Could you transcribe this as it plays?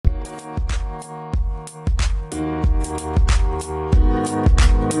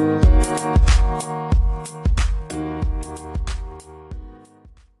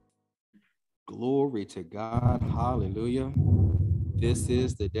to God. Hallelujah. This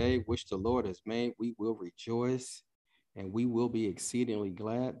is the day which the Lord has made. We will rejoice and we will be exceedingly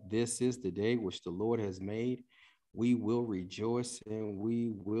glad. This is the day which the Lord has made. We will rejoice and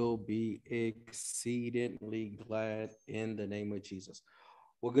we will be exceedingly glad in the name of Jesus.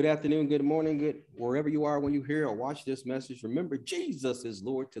 Well, good afternoon, good morning, good wherever you are when you hear or watch this message. Remember, Jesus is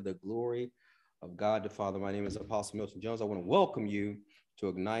Lord to the glory of God the Father. My name is Apostle Milton Jones. I want to welcome you to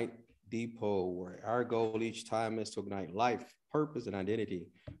Ignite Depot, where our goal each time is to ignite life, purpose, and identity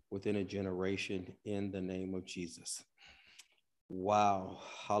within a generation in the name of Jesus. Wow,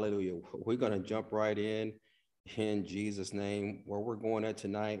 hallelujah. We're going to jump right in Jesus' name. Where we're going at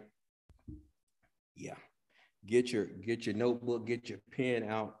tonight, yeah. Get your notebook, get your pen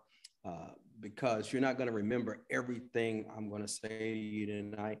out, because you're not going to remember everything I'm going to say to you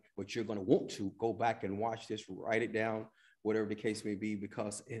tonight, but you're going to want to go back and watch this, write it down, whatever the case may be,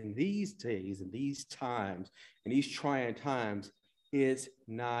 because in these days, in these times, in these trying times, it's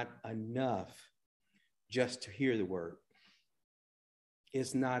not enough just to hear the word.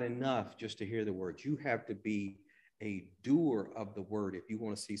 It's not enough just to hear the word. You have to be a doer of the word if you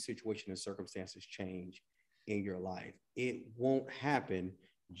want to see situations and circumstances change in your life. It won't happen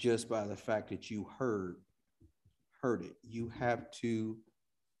just by the fact that you heard it. You have to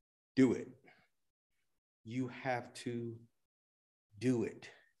do it. You have to do it.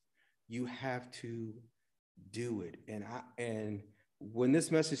 You have to do it. And when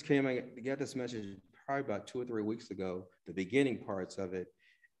this message came, I got this message probably about 2 or 3 weeks ago, the beginning parts of it.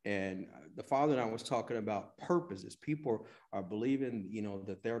 And the Father and I was talking about purposes. People are believing,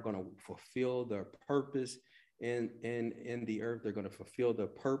 that they're going to fulfill their purpose in the earth. They're going to fulfill their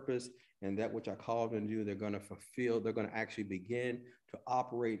purpose, and that which I called them to do, they're going to fulfill. They're going to actually begin to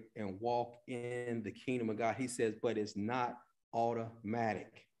operate and walk in the kingdom of God. He says, but it's not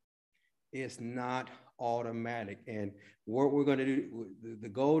automatic. It's not automatic. And what we're going to do, the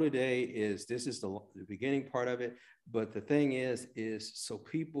goal today is, this is the beginning part of it. But the thing is so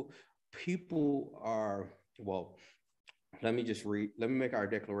people are, well, let me make our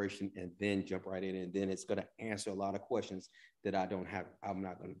declaration and then jump right in. And then it's going to answer a lot of questions that I'm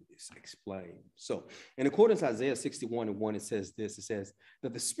not going to explain. So in accordance with Isaiah 61:1, it says this, it says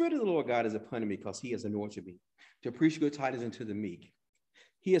that the Spirit of the Lord God is upon me, because he has anointed me to preach good tidings unto the meek.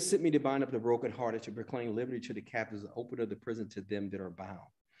 He has sent me to bind up the brokenhearted, to proclaim liberty to the captives, and open up the prison to them that are bound,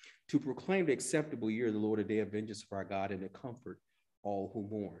 to proclaim the acceptable year of the Lord, a day of vengeance of our God, and to comfort all who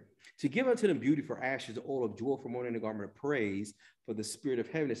mourn, to give unto them beauty for ashes, the oil of joy for mourning, and the garment of praise for the spirit of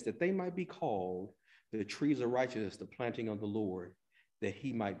heaviness, that they might be called the trees of righteousness, the planting of the Lord, that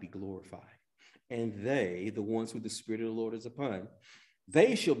he might be glorified. And they, the ones who the Spirit of the Lord is upon,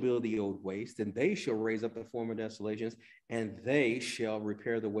 they shall build the old waste, and they shall raise up the former desolations, and they shall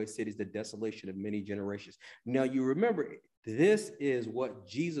repair the waste cities, the desolation of many generations. Now, you remember, this is what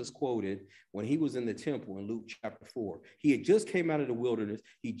Jesus quoted when he was in the temple in Luke chapter 4. He had just came out of the wilderness.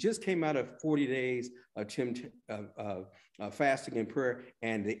 He just came out of 40 days of fasting and prayer,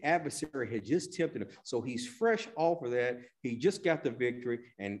 and the adversary had just tempted him. So he's fresh off of that. He just got the victory,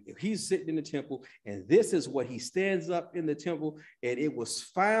 and he's sitting in the temple, and this is what he stands up in the temple, and it was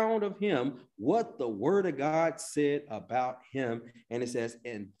found of him what the word of God said about him. And it says,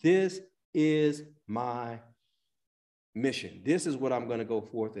 and this is my mission. This is what I'm going to go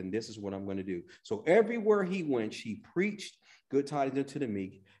forth, and this is what I'm going to do. So everywhere he went, he preached good tidings unto the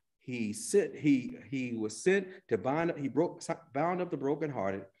meek. He was sent to bound up the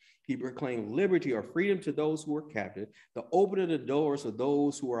brokenhearted. He proclaimed liberty or freedom to those who are captive, the opening of the doors of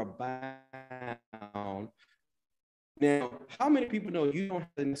those who are bound. Now, how many people know you don't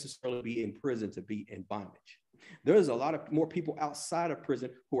have to necessarily be in prison to be in bondage? There's a lot of more people outside of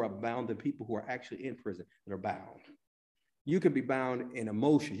prison who are bound than people who are actually in prison that are bound. You can be bound in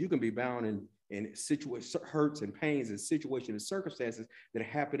emotions. You can be bound in situations, hurts and pains and situations and circumstances that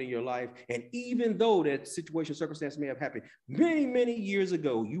happen in your life. And even though that situation, circumstance may have happened many, many years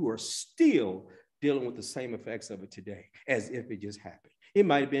ago, you are still dealing with the same effects of it today as if it just happened. It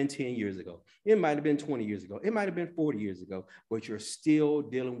might have been 10 years ago. It might have been 20 years ago. It might have been 40 years ago, but you're still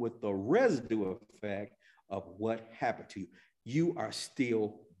dealing with the residue effect of what happened to you. You are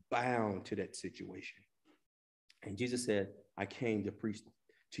still bound to that situation. And Jesus said, I came to preach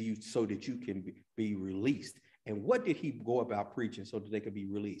to you so that you can be released. And what did he go about preaching so that they could be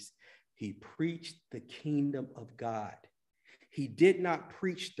released? He preached the kingdom of God. He did not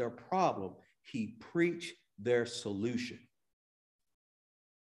preach their problem. He preached their solution.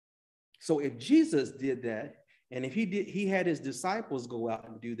 So if Jesus did that, and if he had his disciples go out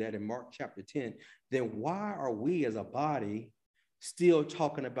and do that in Mark chapter 10, then why are we as a body still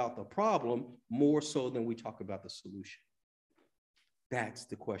talking about the problem more so than we talk about the solution? That's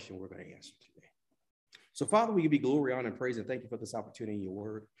the question we're going to answer today. So, Father, we give you glory, honor, and praise, and thank you for this opportunity in your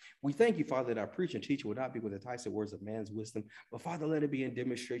word. We thank you, Father, that our preacher and teacher will not be with the enticing words of man's wisdom, but, Father, let it be in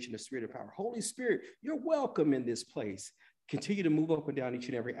demonstration of spirit and power. Holy Spirit, you're welcome in this place. Continue to move up and down each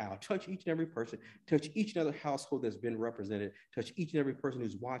and every aisle. Touch each and every person. Touch each and every household that's been represented. Touch each and every person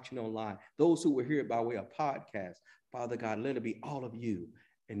who's watching online. Those who will hear it by way of podcast. Father God, let it be all of you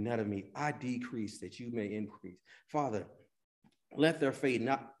and none of me. I decrease that you may increase. Father, let their faith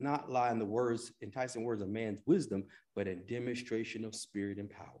not lie in the words, enticing words of man's wisdom, but in demonstration of spirit and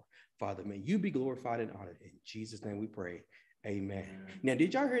power. Father, may you be glorified and honored. In Jesus' name we pray. Amen. Now,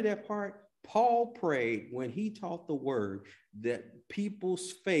 did y'all hear that part? Paul prayed when he taught the word that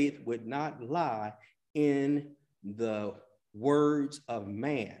people's faith would not lie in the words of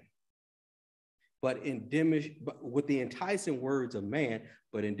man, but with the enticing words of man,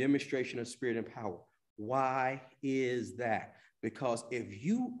 but in demonstration of spirit and power. Why is that? Because if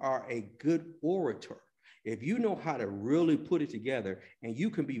you are a good orator, if you know how to really put it together, and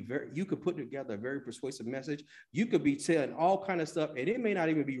you can put together a very persuasive message, you could be saying all kind of stuff, and it may not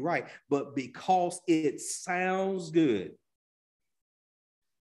even be right, but because it sounds good,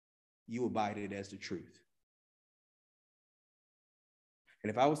 you abide it as the truth. And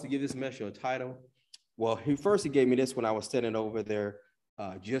if I was to give this message a title, well, he gave me this when I was standing over there,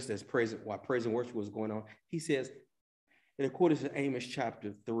 just as while praise and worship was going on. He says, and according to Amos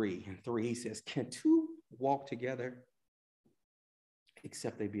chapter 3:3, he says, can two walk together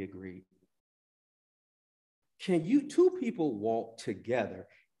except they be agreed? Can two people walk together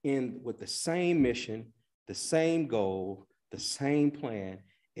with the same mission, the same goal, the same plan,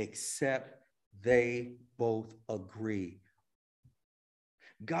 except they both agree?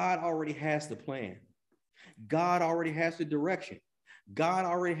 God already has the plan. God already has the direction. God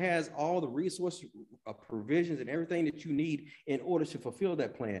already has all the resources, provisions, and everything that you need in order to fulfill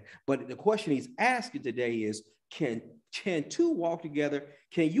that plan. But the question he's asking today is, can two walk together?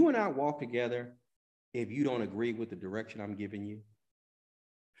 Can you and I walk together if you don't agree with the direction I'm giving you?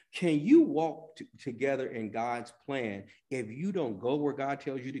 Can you walk together in God's plan if you don't go where God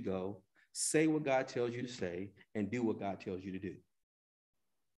tells you to go, say what God tells you to say, and do what God tells you to do?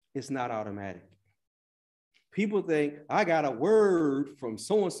 It's not automatic. People think, I got a word from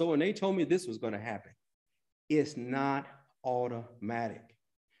so-and-so and they told me this was going to happen. It's not automatic.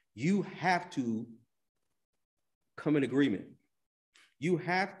 You have to come in agreement. You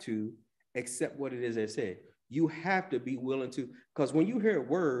have to accept what it is they said. You have to be willing to, because when you hear a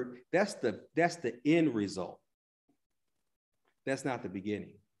word, that's the end result. That's not the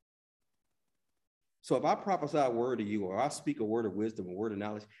beginning. So if I prophesy a word to you, or I speak a word of wisdom, a word of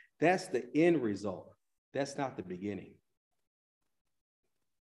knowledge, that's the end result. That's not the beginning.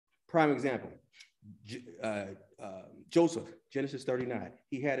 Prime example, Joseph, Genesis 39.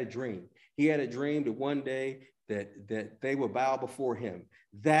 He had a dream. He had a dream that one day that they would bow before him.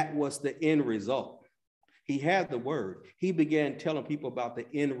 That was the end result. He had the word. He began telling people about the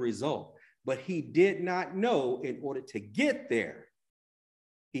end result, but he did not know in order to get there,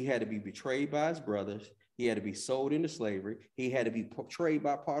 he had to be betrayed by his brothers. He had to be sold into slavery. He had to be portrayed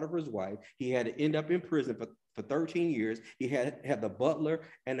by Potiphar's wife. He had to end up in prison for 13 years. He had the butler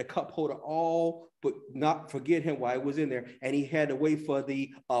and the cup holder all but not forget him while he was in there. And he had to wait for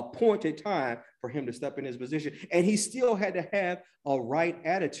the appointed time for him to step in his position. And he still had to have a right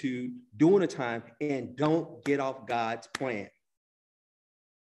attitude during the time and don't get off God's plan.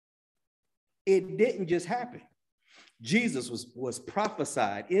 It didn't just happen. Jesus was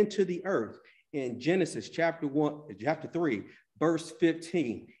prophesied into the earth in Genesis chapter 3, verse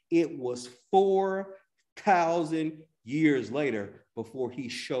 15. It was 4,000 years later before he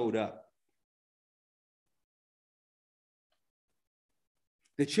showed up.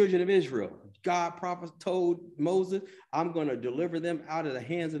 The children of Israel, God told Moses, I'm going to deliver them out of the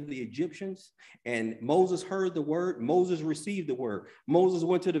hands of the Egyptians. And Moses heard the word. Moses received the word. Moses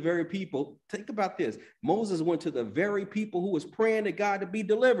went to the very people. Think about this. Moses went to the very people who was praying to God to be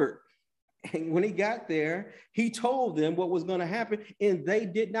delivered. And when he got there, he told them what was going to happen, and they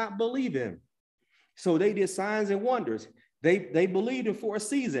did not believe him. So they did signs and wonders. They believed him for a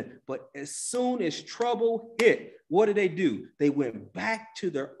season, but as soon as trouble hit, what did they do? They went back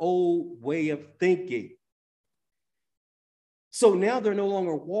to their old way of thinking. So now they're no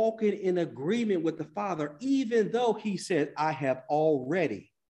longer walking in agreement with the Father, even though he said, I have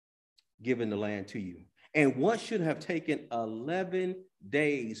already given the land to you. And what should have taken 11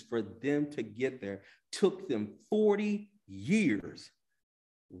 days for them to get there took them 40 years.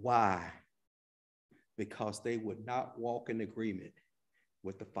 Why? because they would not walk in agreement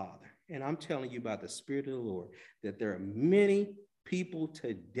with the Father. And I'm telling you about the Spirit of the Lord, that there are many people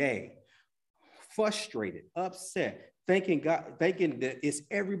today frustrated, upset, thinking that it's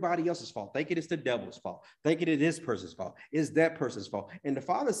everybody else's fault, thinking it's the devil's fault, thinking it's this person's fault, it's that person's fault. And the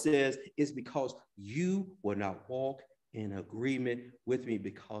Father says it's because you will not walk in agreement with me,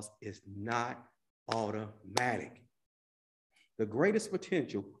 because it's not automatic. The greatest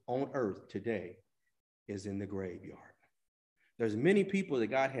potential on earth today is in the graveyard. There's many people that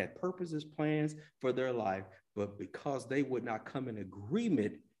God had purposes, plans for their life, but because they would not come in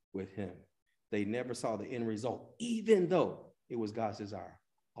agreement with him, they never saw the end result, even though it was God's desire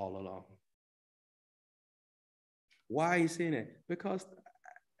all along. Why is he saying that? Because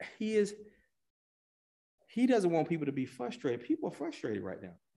he doesn't want people to be frustrated. People are frustrated right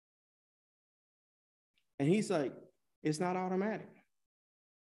now. And he's like, it's not automatic.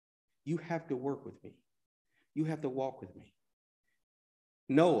 You have to work with me. You have to walk with me.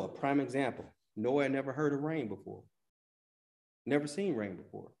 Noah, prime example. Noah had never heard of rain before. Never seen rain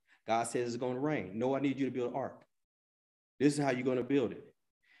before. God says it's going to rain. Noah, I need you to build an ark. This is how you're going to build it.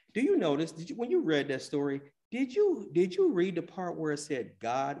 Do you notice, when you read that story, did you read the part where it said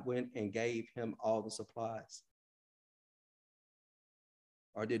God went and gave him all the supplies?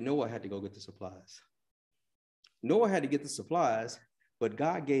 Or did Noah have to go get the supplies? Noah had to get the supplies, but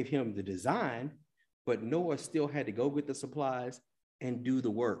God gave him the design, but Noah still had to go get the supplies and do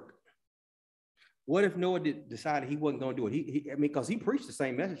the work. What if Noah decided he wasn't going to do it? Because he preached the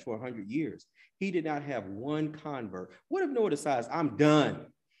same message for 100 years. He did not have one convert. What if Noah decides, I'm done?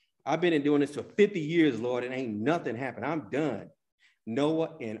 I've been doing this for 50 years, Lord, and ain't nothing happened. I'm done.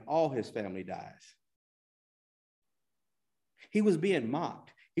 Noah and all his family dies. He was being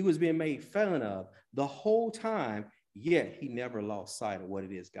mocked. He was being made fun of the whole time, yet he never lost sight of what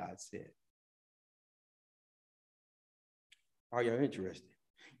it is God said. Are y'all interested?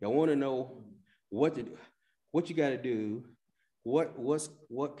 Y'all want to know what you got to do,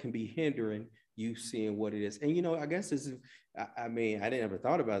 what can be hindering you seeing what it is? And I guess this is, I didn't ever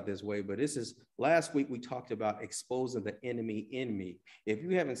thought about it this way, but this is, last week we talked about exposing the enemy in me. If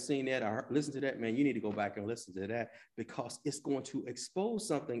you haven't seen that or listened to that, man, you need to go back and listen to that, because it's going to expose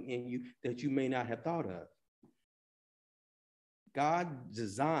something in you that you may not have thought of. God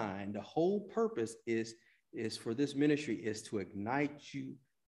designed, the whole purpose is for this ministry is to ignite you,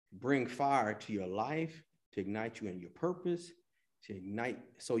 bring fire to your life, to ignite you in your purpose, to ignite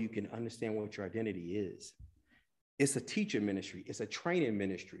so you can understand what your identity is. It's a teacher ministry. It's a training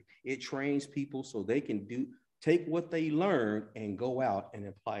ministry. It trains people so they can take what they learn and go out and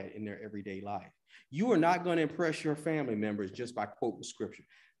apply it in their everyday life. You are not going to impress your family members just by quoting scripture.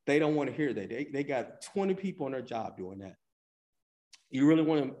 They don't want to hear that. They got 20 people on their job doing that. You really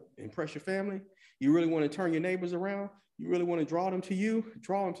want to impress your family? You really want to turn your neighbors around? You really want to draw them to you,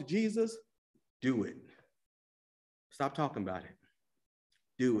 draw them to Jesus? Do it. Stop talking about it.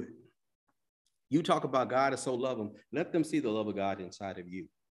 Do it. You talk about God is so love them. Let them see the love of God inside of you.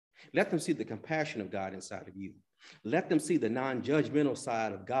 Let them see the compassion of God inside of you. Let them see the non-judgmental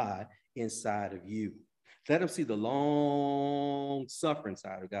side of God inside of you. Let them see the long suffering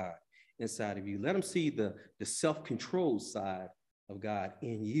side of God inside of you. Let them see the self-controlled side of God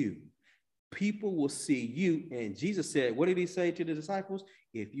in you. People will see you. And Jesus said, what did he say to the disciples?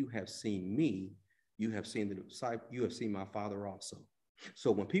 If you have seen me, you have seen the disciple, you have seen my Father also.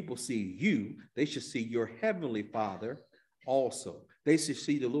 So when people see you, they should see your heavenly Father also. They should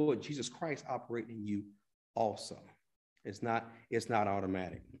see the Lord Jesus Christ operating in you also. It's not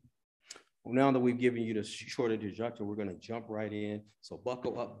automatic. Well, now that we've given you the short introduction, we're going to jump right in. So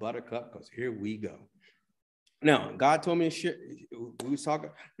buckle up, Buttercup, because here we go. Now, God told me to share. We was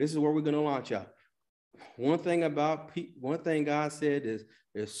talking. This is where we're going to launch out. One thing God said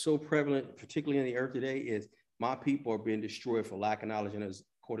is so prevalent, particularly in the earth today, is my people are being destroyed for lack of knowledge. And as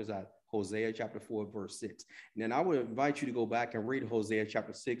quoted as Hosea chapter 4, verse 6. And then I would invite you to go back and read Hosea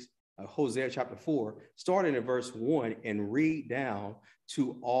chapter 4, starting in verse 1 and read down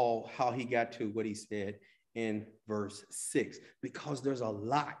to how he got to what he said in verse 6, because there's a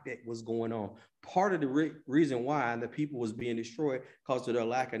lot that was going on. Part of the reason why the people was being destroyed because of their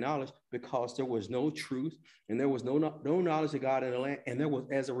lack of knowledge, because there was no truth and there was no knowledge of God in the land. And there was,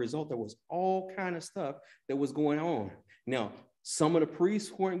 as a result, there was all kind of stuff that was going on. Now, some of the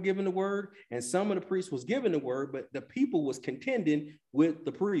priests weren't given the word and some of the priests was given the word, but the people was contending with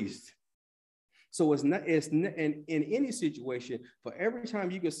the priest. So it's in any situation, for every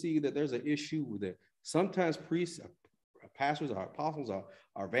time you can see that there's an issue with it, sometimes priests, pastors, or apostles, or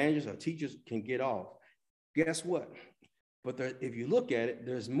evangelists, or teachers can get off. Guess what? But if you look at it,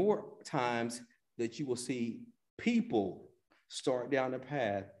 there's more times that you will see people start down the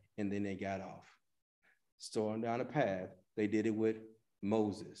path and then they got off. Starting down the path, they did it with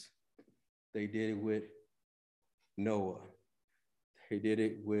Moses. They did it with Noah. They did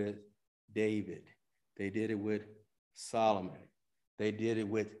it with David. They did it with Solomon. They did it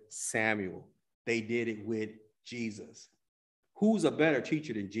with Samuel. They did it with Jesus. Who's a better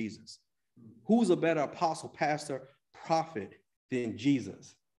teacher than Jesus? Who's a better apostle, pastor, prophet than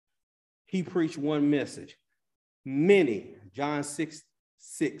Jesus? He preached one message. Many, John 6:6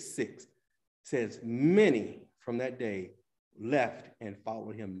 says, many from that day left and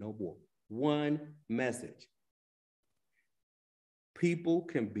followed him no more. One message. People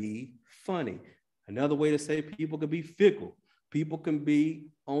can be funny. Another way to say people can be fickle. People can be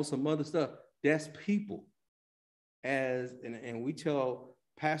on some other stuff. That's people. And we tell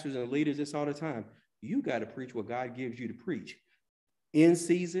pastors and leaders this all the time. You got to preach what God gives you to preach. In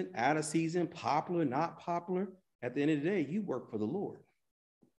season, out of season, popular, not popular. At the end of the day, you work for the Lord.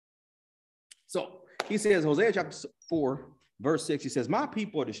 So he says, Hosea chapter 4, verse 6, he says, my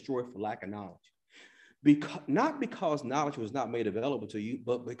people are destroyed for lack of knowledge. Not because knowledge was not made available to you,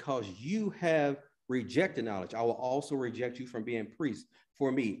 but because you have rejected knowledge. I will also reject you from being priests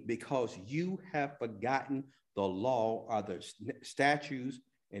for me, because you have forgotten the law or the statutes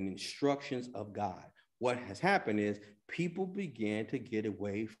and instructions of God. What has happened is people began to get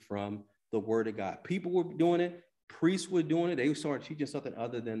away from the word of God. People were doing it. Priests were doing it. They started teaching something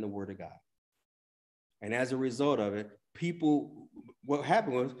other than the word of God. And as a result of it, what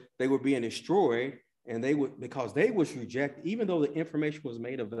happened was they were being destroyed, and because they was rejected, even though the information was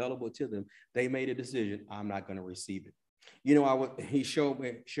made available to them, they made a decision, I'm not going to receive it. You know, he shared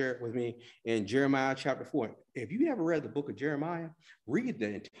with me in Jeremiah chapter 4. If you ever read the book of Jeremiah, read the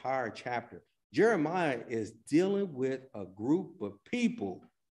entire chapter. Jeremiah is dealing with a group of people,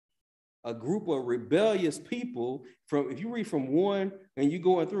 a group of rebellious people. If you read from 1 and you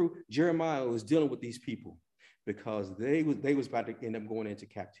going through, Jeremiah was dealing with these people because they was about to end up going into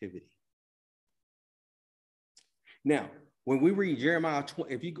captivity. Now, when we read Jeremiah,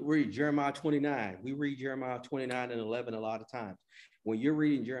 if you read Jeremiah 29, we read Jeremiah 29 and 11 a lot of times. When you're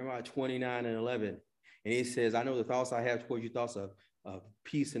reading Jeremiah 29 and 11, and it says, I know the thoughts I have towards you, thoughts of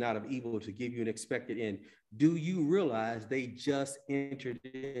peace and not of evil, to give you an expected end. Do you realize they just entered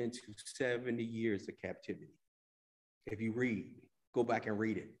into 70 years of captivity? If you go back and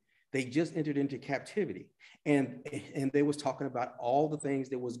read it. They just entered into captivity. And they was talking about all the things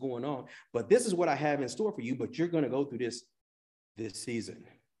that was going on. But this is what I have in store for you, but you're going to go through this season.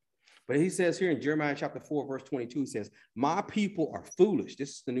 But he says here in Jeremiah chapter 4, verse 22, he says, my people are foolish. This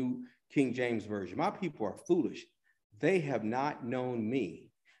is the New King James Version. My people are foolish. They have not known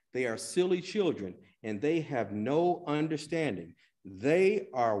me. They are silly children, and they have no understanding. They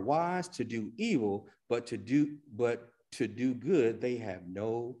are wise to do evil, but to do good, they have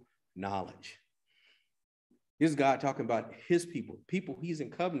no knowledge. This is God talking about his people he's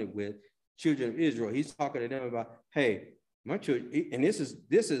in covenant with, children of Israel. He's talking to them about, hey, my children, and this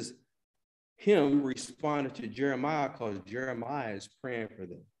is him responding to Jeremiah, because Jeremiah is praying for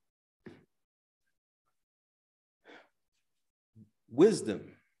them. Wisdom.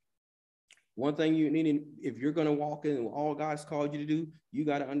 One thing you need, if you're going to walk in all God's called you to do, you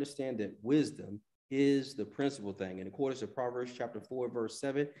got to understand that wisdom is the principal thing. And according to Proverbs chapter 4, verse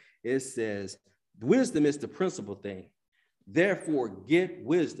 7, it says, wisdom is the principal thing. Therefore, get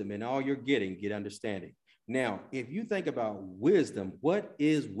wisdom, and all you're getting, get understanding. Now, if you think about wisdom, what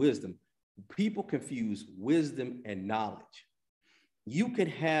is wisdom? People confuse wisdom and knowledge. You can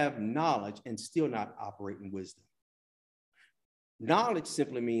have knowledge and still not operate in wisdom. Knowledge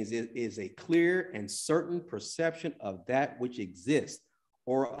simply means it is a clear and certain perception of that which exists,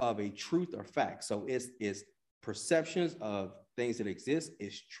 or of a truth or fact. So it's perceptions of things that exist,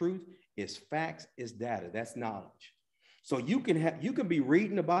 it's truth, it's facts, it's data. That's knowledge. So you can be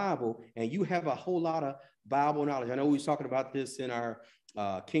reading the Bible and you have a whole lot of Bible knowledge. I know we was talking about this in our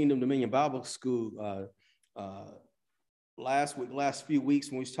Kingdom Dominion Bible School last few weeks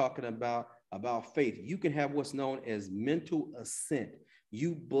when we was talking about faith. You can have what's known as mental assent,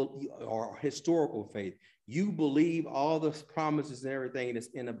 or historical faith. You believe all the promises and everything that's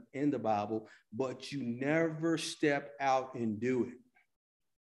in the Bible, but you never step out and do it.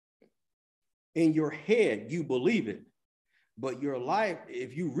 In your head, you believe it, but your life,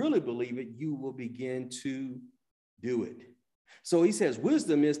 if you really believe it, you will begin to do it. So he says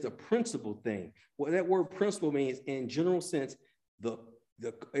wisdom is the principal thing. What that word principle means in general sense,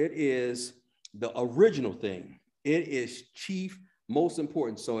 it is the original thing. It is chief, most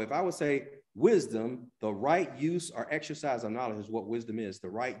important. So if I would say wisdom, the right use or exercise of knowledge is what wisdom is. The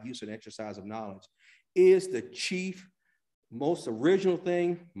right use and exercise of knowledge is the chief, most original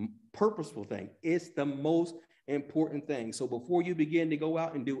thing, purposeful thing. It's the most important thing. So before you begin to go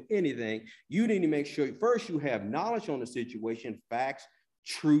out and do anything, you need to make sure first you have knowledge on the situation, facts,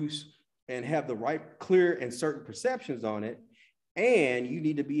 truths, and have the right, clear, and certain perceptions on it. And you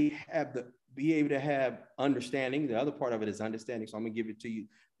need to be able to have understanding. The other part of it is understanding. So I'm going to give it to you.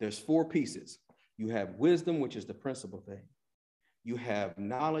 There's 4 pieces. You have wisdom, which is the principal thing. You have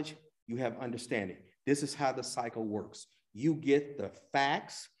knowledge. You have understanding. This is how the cycle works. You get the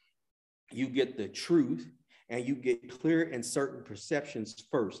facts, you get the truth, and you get clear and certain perceptions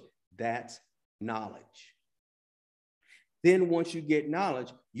first. That's knowledge. Then once you get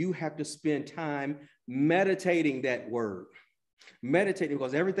knowledge, you have to spend time meditating that word. Meditating,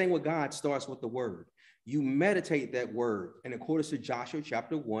 because everything with God starts with the word. You meditate that word. And according to Joshua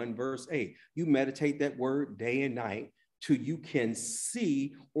chapter 1, verse 8, you meditate that word day and night till you can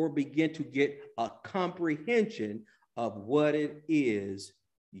see or begin to get a comprehension of what it is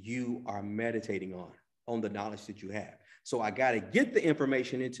you are meditating on the knowledge that you have. So I got to get the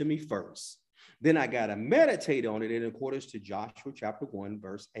information into me first. Then I got to meditate on it in accordance to Joshua chapter 1,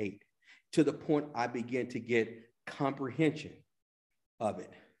 verse 8, to the point I begin to get comprehension of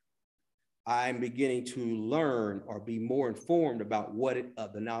it. I'm beginning to learn or be more informed about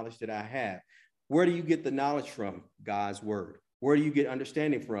the knowledge that I have. Where do you get the knowledge from? God's word. Where do you get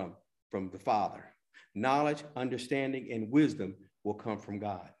understanding from? From the Father. Knowledge, understanding, and wisdom will come from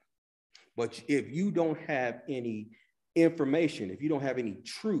God. But if you don't have any information, if you don't have any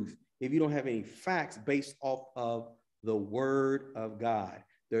truth, if you don't have any facts based off of the word of God,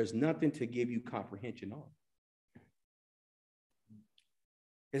 there's nothing to give you comprehension on.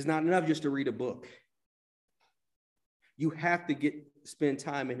 It's not enough just to read a book. You have to spend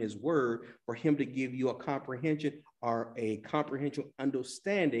time in his word for him to give you a comprehension or a comprehensive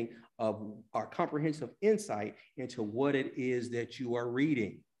understanding of our comprehensive insight into what it is that you are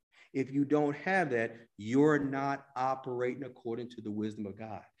reading. If you don't have that, you're not operating according to the wisdom of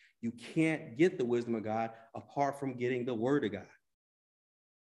God. You can't get the wisdom of God apart from getting the word of God.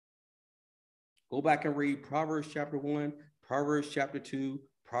 Go back and read Proverbs chapter 1, Proverbs chapter 2,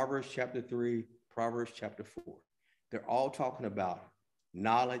 Proverbs chapter 3, Proverbs chapter 4. They're all talking about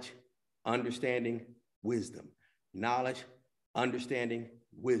knowledge, understanding, wisdom. Knowledge, understanding,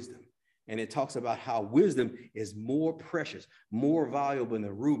 wisdom. And it talks about how wisdom is more precious, more valuable than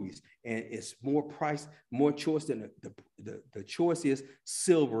the rubies, and it's more price, more choice than the choice is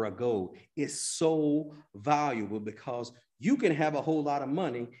silver or gold. It's so valuable because you can have a whole lot of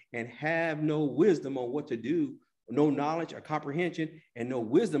money and have no wisdom on what to do, no knowledge or comprehension, and no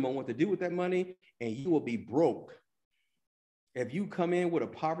wisdom on what to do with that money, and you will be broke. If you come in with a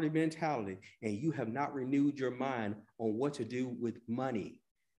poverty mentality and you have not renewed your mind on what to do with money,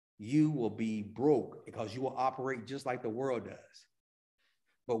 you will be broke because you will operate just like the world does.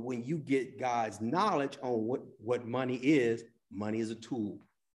 But when you get God's knowledge on what money is a tool.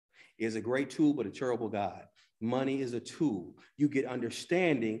 It's a great tool, but a terrible God. Money is a tool. You get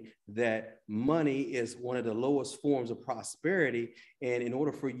understanding that money is one of the lowest forms of prosperity. And in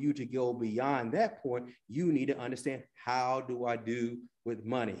order for you to go beyond that point, you need to understand, how do I do with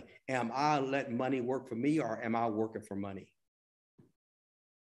money? Am I letting money work for me, or am I working for money?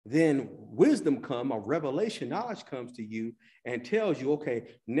 Then wisdom comes, or revelation knowledge comes to you and tells you, okay,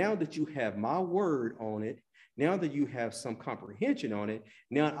 now that you have my word on it, now that you have some comprehension on it,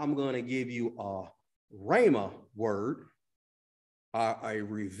 now I'm going to give you a Rhema word, a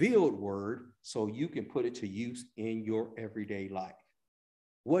revealed word, so you can put it to use in your everyday life.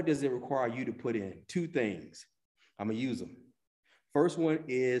 What does it require you to put in? 2 things. I'm going to use them. First one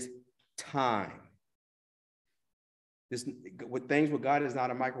is time. With things with God is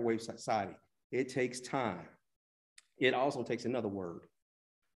not a microwave society. It takes time. It also takes another word,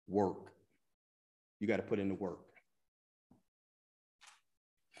 work. You got to put in the work.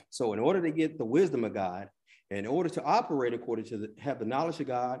 So in order to get the wisdom of God, in order to operate according to have the knowledge of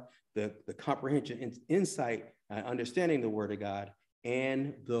God, the comprehension, insight, understanding the word of God,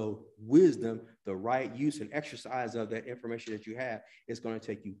 and the wisdom, the right use and exercise of that information that you have, it's going to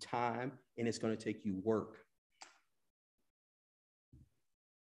take you time and it's going to take you work.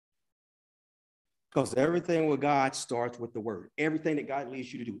 Because everything with God starts with the word. Everything that God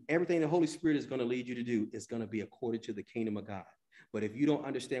leads you to do, everything the Holy Spirit is going to lead you to do is going to be according to the kingdom of God. But if you don't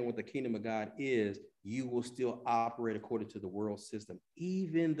understand what the kingdom of God is, you will still operate according to the world system,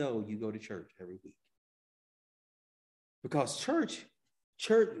 even though you go to church every week. Because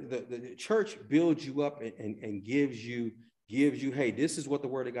the church builds you up and gives you gives you, hey, this is what the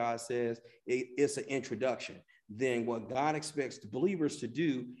word of God says. It's an introduction. Then what God expects the believers to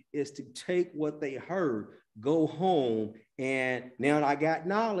do is to take what they heard, go home, and now I got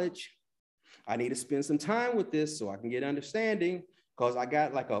knowledge. I need to spend some time with this so I can get understanding, because I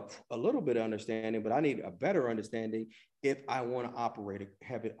got like a little bit of understanding, but I need a better understanding if I want to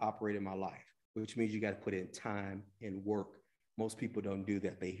have it operate in my life, which means you got to put in time and work. Most people don't do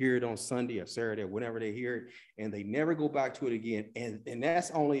that. They hear it on Sunday or Saturday or whenever they hear it, and they never go back to it again. And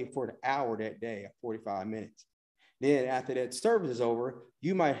that's only for an hour that day, 45 minutes. Then after that service is over,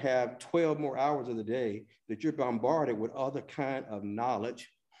 you might have 12 more hours of the day that you're bombarded with other kind of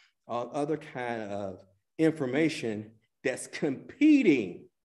knowledge, other kind of information that's competing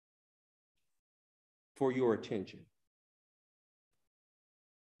for your attention,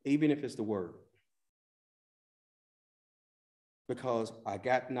 even if it's the word. Because I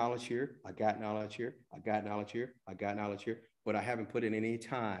got knowledge here, I got knowledge here, I got knowledge here, I got knowledge here, but I haven't put in any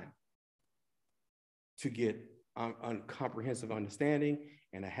time to get comprehensive understanding,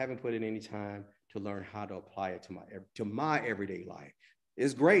 and I haven't put in any time to learn how to apply it to my everyday life.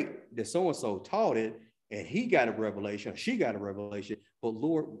 It's great that so-and-so taught it and he got a revelation, or she got a revelation, but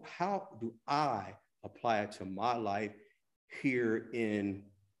Lord, how do I apply it to my life here in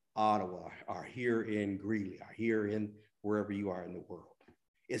Ottawa, or here in Greeley, or here in wherever you are in the world?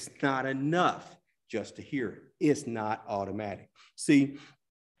 It's not enough just to hear it. It's not automatic. See,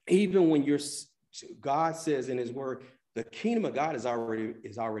 even when God says in his word, the kingdom of God is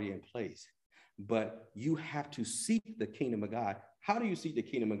already in place, but you have to seek the kingdom of God. How do you seek the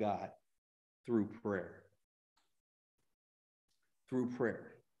kingdom of God? Through prayer. Through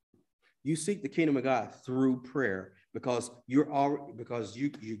prayer. You seek the kingdom of God through prayer, because you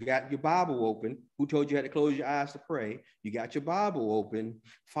got your Bible open. Who told you had to close your eyes to pray? You got your Bible open.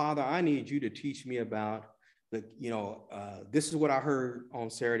 Father, I need you to teach me about this is what I heard on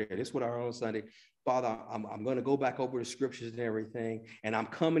Saturday. This is what I heard on Sunday. Father, I'm going to go back over the scriptures and everything, and I'm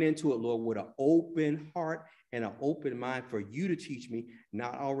coming into it, Lord, with an open heart and an open mind for you to teach me,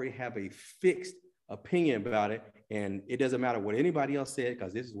 not already have a fixed opinion about it. And it doesn't matter what anybody else said,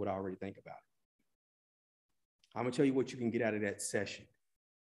 because this is what I already think about it. I'm going to tell you what you can get out of that session.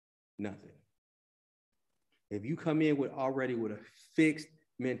 Nothing. If you come in with a fixed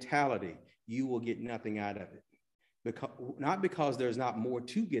mentality, you will get nothing out of it. Not because there's not more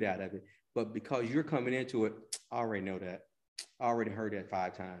to get out of it, but because you're coming into it, I already know that. I already heard that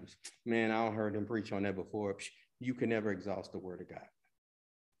 5 times. Man, I heard them preach on that before. You can never exhaust the word of God.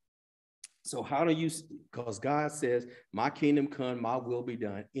 So how do you, because God says, my kingdom come, my will be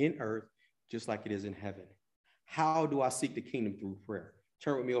done in earth, just like it is in heaven. How do I seek the kingdom? Through prayer.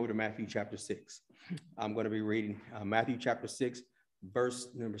 Turn with me over to Matthew chapter 6. I'm going to be reading Matthew chapter 6, verse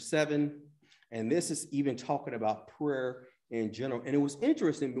number 7. And this is even talking about prayer in general. And it was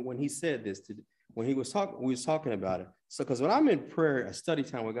interesting when he said this, when we was talking about it. So, because when I'm in prayer, a study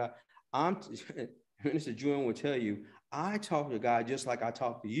time with God, Minister Julian will tell you, I talk to God just like I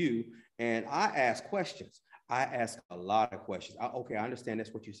talk to you, and I ask questions. I ask a lot of questions. Okay, I understand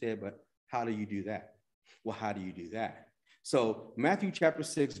that's what you said, but how do you do that? Well, how do you do that? So Matthew chapter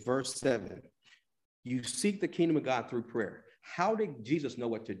 6, verse 7, you seek the kingdom of God through prayer. How did Jesus know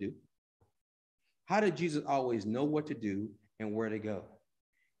what to do? How did Jesus always know what to do and where to go?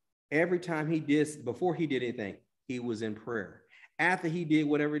 Every time before he did anything, he was in prayer. After he did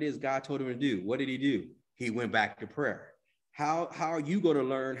whatever it is God told him to do, what did he do? He went back to prayer. How are you going to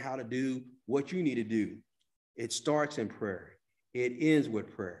learn how to do what you need to do? It starts in prayer. It ends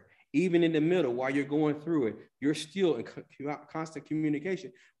with prayer. Even in the middle, while you're going through it, you're still in constant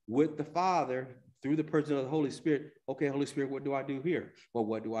communication with the Father through the person of the Holy Spirit. Okay, Holy Spirit, what do I do here? Well,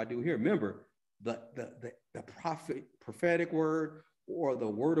 what do I do here? Remember, the prophetic word, or the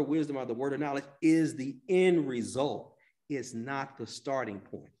word of wisdom, or the word of knowledge, is the end result. It's not the starting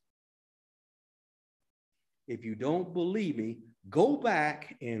point. If you don't believe me, go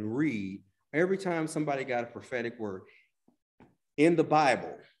back and read every time somebody got a prophetic word in the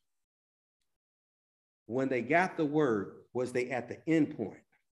Bible. When they got the word, was they at the end point,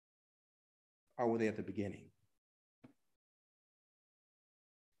 or were they at the beginning?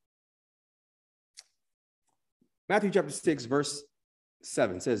 Matthew chapter 6, verse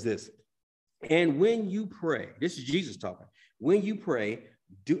 7 says this. And when you pray, this is Jesus talking. When you pray,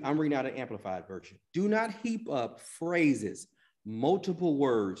 I'm reading out an amplified version. Do not heap up phrases, multiple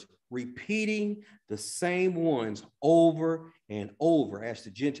words, repeating the same ones over and over as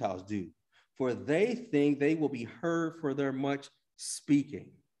the Gentiles do, for they think they will be heard for their much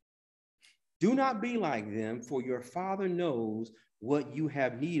speaking. Do not be like them, for your Father knows what you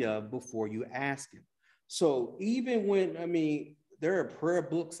have need of before you ask him. So even when, I mean, there are prayer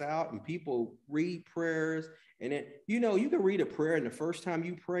books out and people read prayers, and then, you know, you can read a prayer, and the first time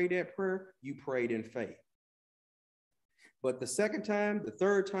you prayed that prayer, you prayed in faith. But the second time, the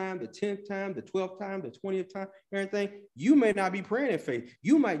third time, the 10th time, the 12th time, the 20th time, everything, you may not be praying in faith.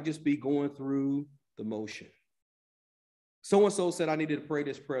 You might just be going through the motion. So-and-so said I needed to pray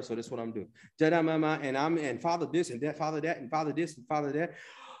this prayer, so that's what I'm doing. And Father this and that, Father that, and Father this and Father that,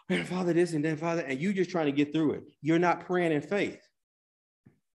 and Father this and then Father, and you just trying to get through it. You're not praying in faith.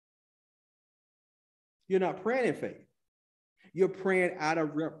 You're not praying in faith. You're praying out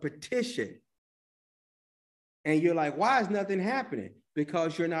of repetition. And you're like, why is nothing happening?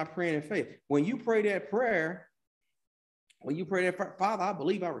 Because you're not praying in faith. When you pray that prayer, Father, I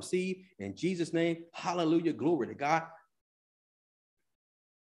believe I receive in Jesus' name, hallelujah, glory to God.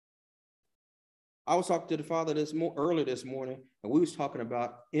 I was talking to the Father earlier this morning, and we was talking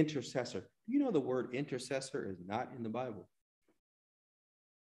about intercessor. You know, the word intercessor is not in the Bible.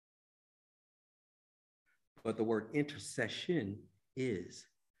 But the word intercession is,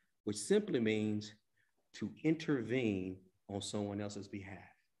 which simply means to intervene on someone else's behalf.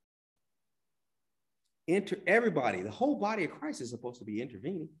 Everybody, the whole body of Christ is supposed to be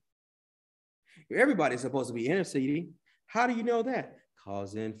intervening. Everybody's supposed to be interceding. How do you know that?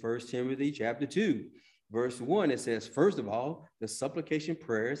 Because in 1 Timothy chapter 2, verse 1, it says, first of all, the supplication,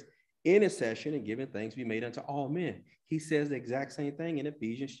 prayers, intercession, and giving thanks be made unto all men. He says the exact same thing in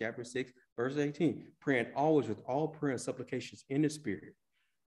Ephesians chapter 6, verse 18, praying always with all prayer and supplications in the Spirit.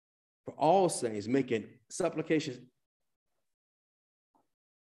 For all saints, making supplications,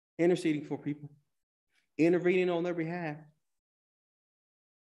 interceding for people, intervening on their behalf.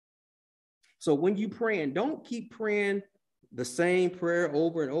 So when you praying, don't keep praying the same prayer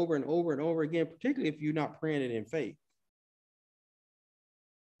over and over and over and over again, particularly if you're not praying it in faith.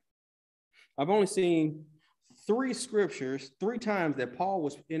 I've only seen 3 scriptures, 3 times that Paul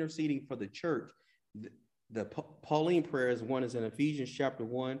was interceding for the church. The Pauline prayers, one is in Ephesians chapter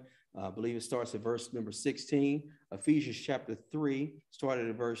 1. I believe it starts at verse number 16. Ephesians chapter 3 started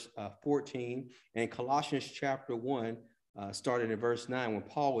at verse 14. And Colossians chapter 1 started at verse 9 when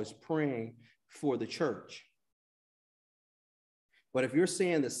Paul was praying for the church. But if you're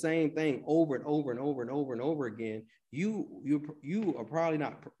saying the same thing over and over and over and over and over again, you are probably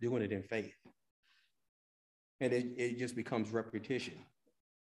not doing it in faith. And it just becomes repetition.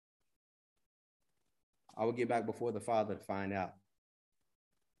 I will get back before the Father to find out.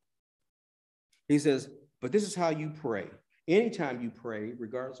 He says, but this is how you pray. Anytime you pray,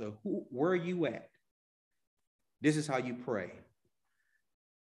 regardless of where you at, this is how you pray.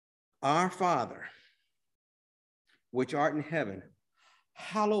 Our Father, which art in heaven,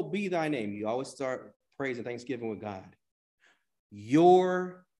 hallowed be thy name. You always start praise and thanksgiving with God.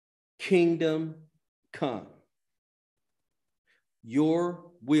 Your kingdom come.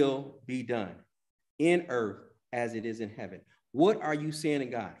 Your will be done in earth as it is in heaven. What are you saying to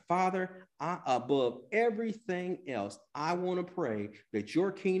God? Father, above everything else, I want to pray that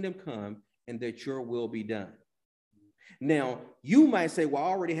your kingdom come and that your will be done. Now, you might say, well, I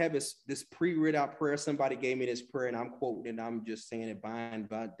already have this pre-read out prayer. Somebody gave me this prayer and I'm quoting and I'm just saying it by and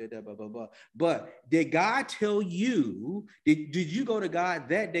by, blah, blah, blah, blah. But did God tell you, did you go to God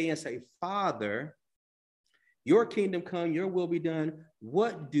that day and say, Father, your kingdom come, your will be done.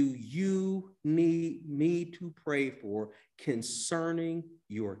 What do you need me to pray for concerning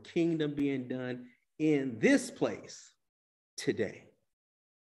your kingdom being done in this place today?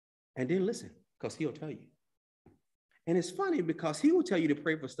 And then listen, because he'll tell you. And it's funny because he will tell you to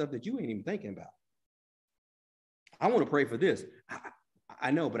pray for stuff that you ain't even thinking about. I want to pray for this.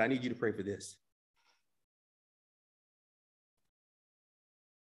 I know, but I need you to pray for this.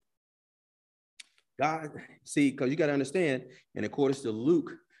 God, see, because you got to understand, in accordance to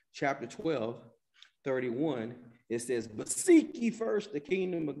Luke chapter 12, 31, it says, but seek ye first the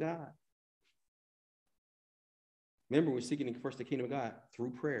kingdom of God. Remember, we're seeking first the kingdom of God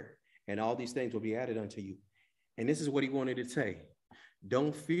through prayer, and all these things will be added unto you. And this is what he wanted to say.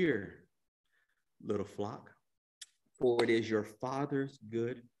 Don't fear, little flock, for it is your Father's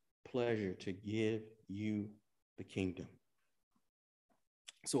good pleasure to give you the kingdom.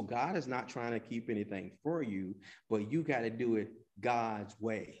 So God is not trying to keep anything for you, but you got to do it God's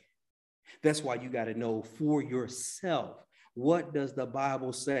way. That's why you got to know for yourself. What does the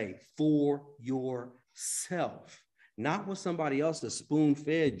Bible say? For yourself. Not what somebody else has spoon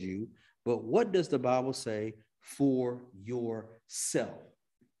fed you, but what does the Bible say for yourself?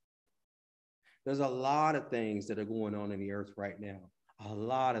 There's a lot of things that are going on in the earth right now. A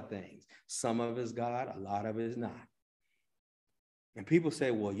lot of things. Some of it is God, a lot of it is not. And people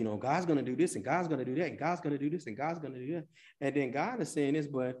say, well, you know, God's going to do this and God's going to do that and God's going to do this and God's going to do that. And then God is saying this,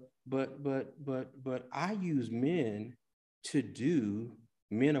 but I use men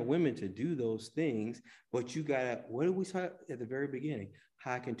or women to do those things. But you got to, what did we say at the very beginning?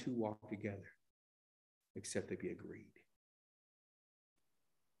 How can two walk together except they be agreed?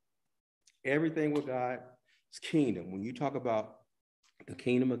 Everything with God's kingdom, when you talk about the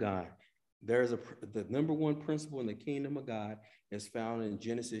kingdom of God, the number one principle in the kingdom of God is found in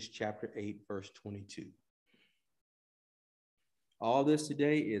Genesis chapter 8, verse 22. All this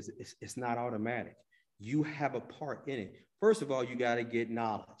today it's not automatic. You have a part in it. First of all, you got to get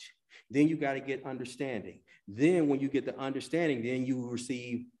knowledge. Then you got to get understanding. Then when you get the understanding, then you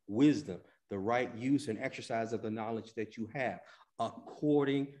receive wisdom, the right use and exercise of the knowledge that you have,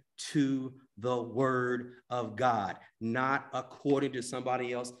 according to the word of God, not according to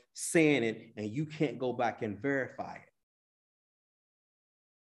somebody else saying it, and you can't go back and verify it.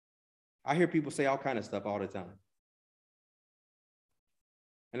 I hear people say all kinds of stuff all the time.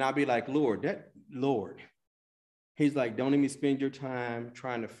 And I'll be like, Lord, he's like, don't even spend your time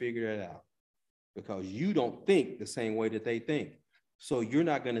trying to figure it out, because you don't think the same way that they think. So you're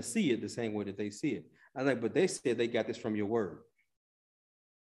not going to see it the same way that they see it. I was like, but they said they got this from your word.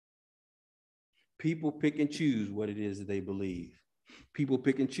 People pick and choose what it is that they believe. People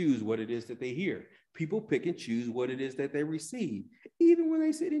pick and choose what it is that they hear. People pick and choose what it is that they receive, even when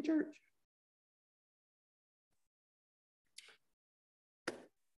they sit in church.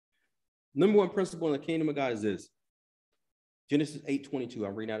 Number one principle in the kingdom of God is this. Genesis 8:22.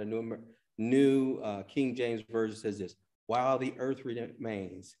 I'm reading out a new King James Version says this. While the earth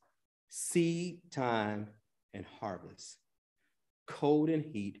remains, seed time and harvest, cold and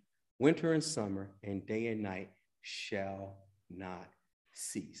heat, winter and summer, and day and night shall not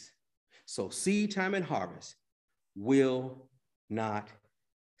cease. So seed time and harvest will not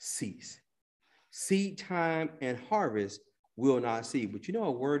cease. Seed time and harvest will not cease. But you know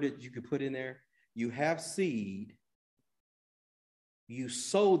a word that you could put in there? You have seed, you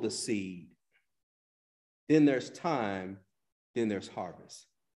sow the seed, then there's time, then there's harvest.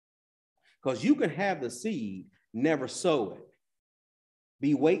 Because you can have the seed, never sow it,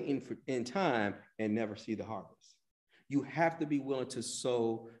 be waiting in time and never see the harvest. You have to be willing to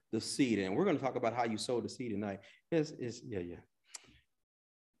sow the seed. And we're going to talk about how you sow the seed tonight.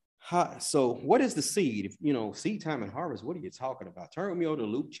 So what is the seed? If, you know, seed time and harvest, what are you talking about? Turn with me over to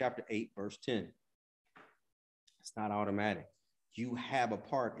Luke chapter 8, verse 10. It's not automatic. You have a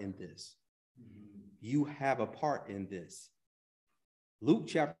part in this. You have a part in this. Luke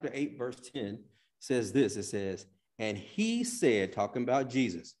chapter 8, verse 10 says this. It says, and he said, talking about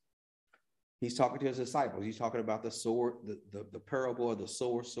Jesus, he's talking to his disciples. He's talking about the sower, the parable of the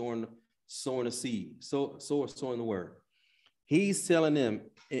sower sowing the seed, sower sowing the word. He's telling them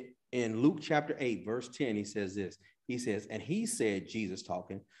in Luke chapter 8, verse 10, he says this. He says, and he said, Jesus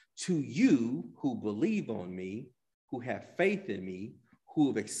talking, to you who believe on me, who have faith in me, who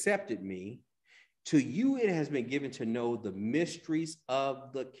have accepted me, to you it has been given to know the mysteries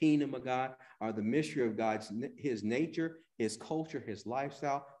of the kingdom of God, or the mystery of God's, his nature, his culture, his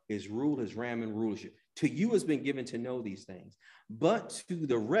lifestyle, his rule, his realm and rulership. To you has been given to know these things. But to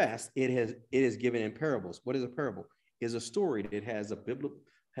the rest, it is given in parables. What is a parable? Is a story that has a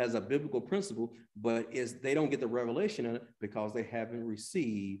biblical principle, but they don't get the revelation of it because they haven't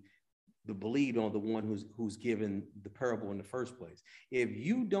received the believed on the one who's given the parable in the first place. If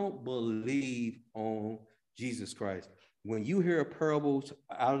you don't believe on Jesus Christ, when you hear a parable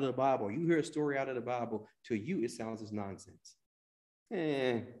out of the Bible, or you hear a story out of the Bible, to you it sounds as nonsense.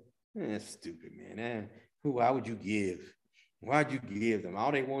 Stupid, man. Why would you give? Why'd you give them?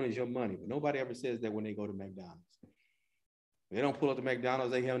 All they want is your money. But nobody ever says that when they go to McDonald's. They don't pull up to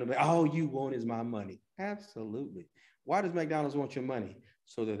McDonald's, they have them, all you want is my money. Absolutely. Why does McDonald's want your money?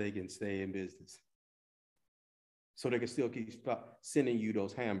 So that they can stay in business. So they can still keep sending you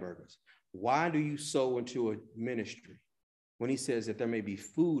those hamburgers. Why do you sow into a ministry? When he says that there may be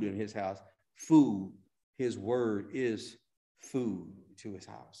food in his house, food, his word is food to his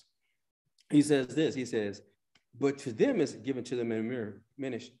house. He says this, he says, but to them is given to them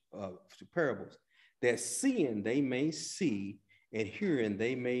in parables, that seeing they may see, and hearing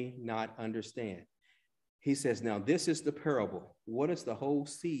they may not understand. He says, now this is the parable. What is the whole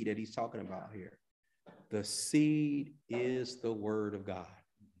seed that he's talking about here? The seed is the word of God.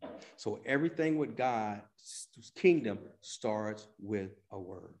 So everything with God's kingdom starts with a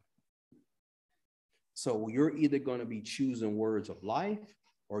word. So you're either going to be choosing words of life,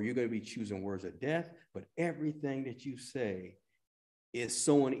 or you're going to be choosing words of death. But everything that you say is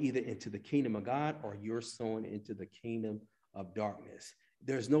sowing either into the kingdom of God, or you're sowing into the kingdom of darkness.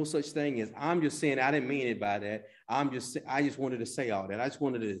 There's no such thing as, I'm just saying, I didn't mean it by that. I just wanted to say all that. I just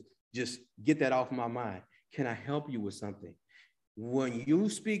wanted to just get that off my mind. Can I help you with something? When you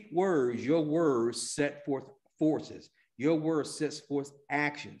speak words, your words set forth forces. Your word sets forth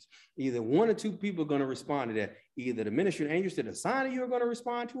actions. Either one or two people are going to respond to that. Either the ministry angels that assigned you are going to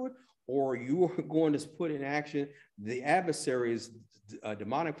respond to it, or you are going to put in action. The adversaries,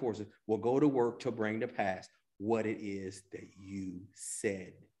 demonic forces, will go to work to bring to pass what it is that you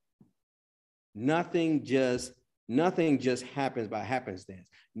said. Nothing just happens by happenstance.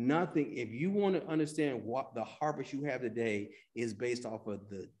 Nothing, if you want to understand what the harvest you have today is based off of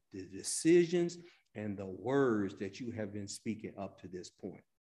the decisions and the words that you have been speaking up to this point.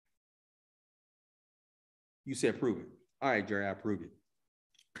 You said prove it. All right, Jerry, I proved it.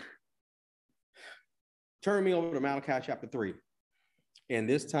 Turn me over to Malachi chapter 3. And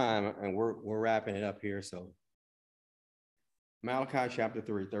this time, and we're wrapping it up here. So Malachi chapter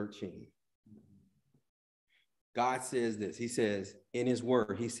 3, 13. God says this. He says in his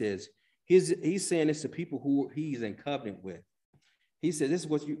word, he says, he's saying this to people who he's in covenant with. He said, this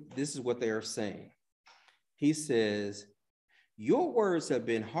is what they are saying. He says, your words have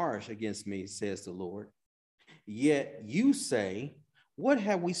been harsh against me, says the Lord. Yet you say, what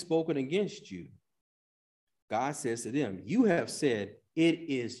have we spoken against you? God says to them, you have said it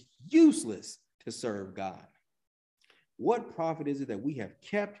is useless to serve God. What profit is it that we have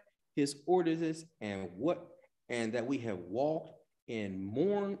kept his ordinances and that we have walked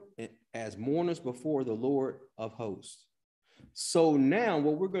as mourners before the Lord of hosts? So now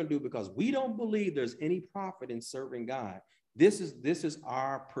what we're going to do, because we don't believe there's any profit in serving God, this is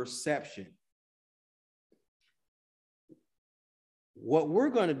our perception. What we're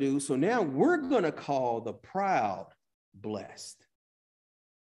going to do, so now we're going to call the proud blessed.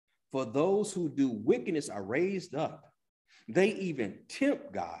 For those who do wickedness are raised up. They even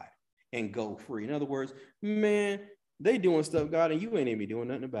tempt God and go free. In other words, man, they doing stuff, God, and you ain't even doing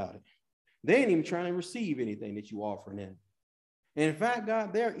nothing about it. They ain't even trying to receive anything that you offering them. And in fact,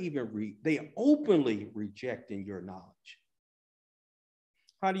 God, they are openly rejecting your knowledge.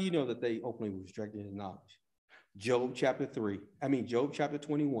 How do you know that they openly rejected his knowledge? Job chapter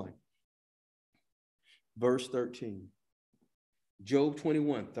 21, verse 13. Job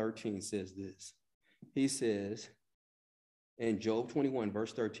 21, 13 says this. He says in Job 21,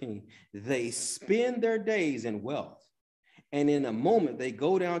 verse 13, they spend their days in wealth, and in a moment they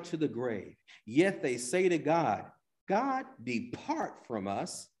go down to the grave. Yet they say to God, God, depart from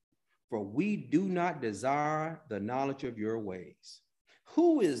us, for we do not desire the knowledge of your ways.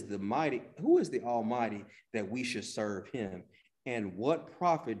 Who is the Almighty that we should serve him? And what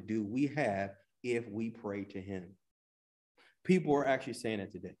profit do we have if we pray to him? People are actually saying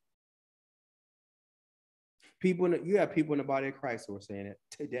it today. You have people in the body of Christ who are saying it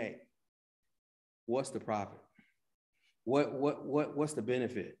today. What's the profit? What's the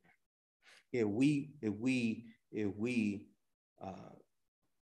benefit? We are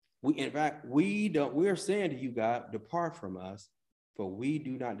saying to you, God, depart from us, for we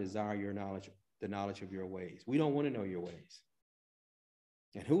do not desire your knowledge, the knowledge of your ways. We don't want to know your ways.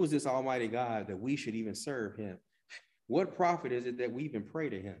 And who is this Almighty God that we should even serve him? What profit is it that we even pray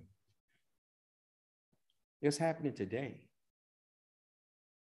to him? It's happening today.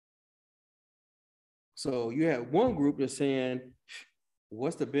 So you have one group that's saying,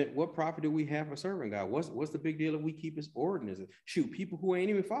 what profit do we have for serving God? What's the big deal if we keep his ordinances? Shoot, people who ain't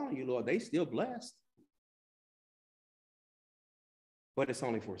even following you, Lord, they still blessed. But it's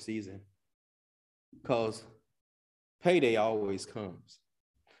only for a season, because payday always comes.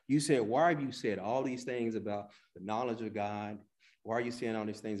 You said, why have you said all these things about the knowledge of God? Why are you saying all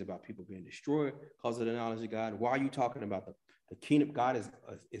these things about people being destroyed because of the knowledge of God? Why are you talking about the kingdom? God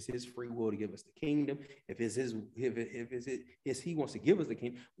is his free will to give us the kingdom. If he wants to give us the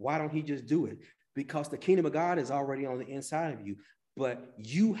kingdom, why don't he just do it? Because the kingdom of God is already on the inside of you, but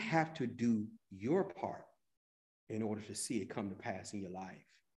you have to do your part in order to see it come to pass in your life.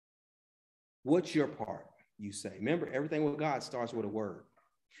 What's your part, you say? Remember, everything with God starts with a word.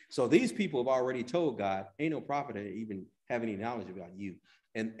 So these people have already told God, ain't no prophet that even have any knowledge about you.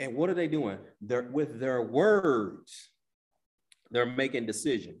 And what are they doing? With their words, they're making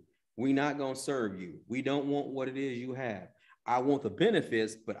decision. We're not going to serve you. We don't want what it is you have. I want the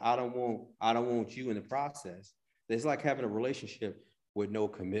benefits, but I don't want you in the process. It's like having a relationship with no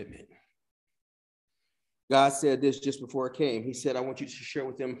commitment. God said this just before it came. He said, I want you to share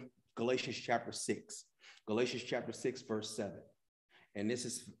with them Galatians chapter 6. Galatians chapter 6, verse 7. And this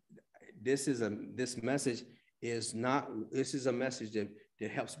is a message that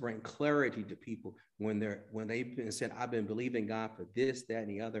that helps bring clarity to people when they've been said, I've been believing God for this, that, and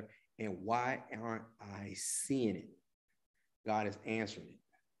the other, and why aren't I seeing it? God is answering it.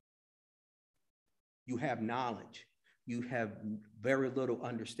 You have knowledge. You have very little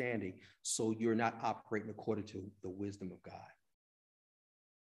understanding, so you're not operating according to the wisdom of God.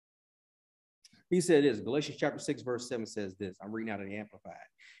 He said this, Galatians chapter 6, verse 7 says this. I'm reading out of the Amplified.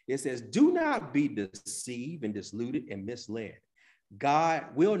 It says, do not be deceived and deluded and misled. God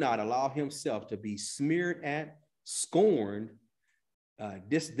will not allow himself to be smeared at, scorned,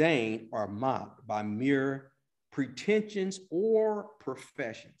 disdained, or mocked by mere pretensions or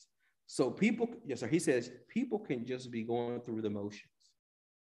professions. So people, yes, sir, he says, people can just be going through the motions.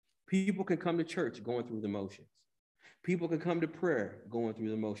 People can come to church going through the motions. People can come to prayer going through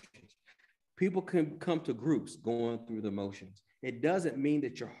the motions. People can come to groups going through the motions. It doesn't mean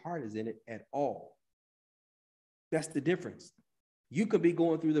that your heart is in it at all. That's the difference. You could be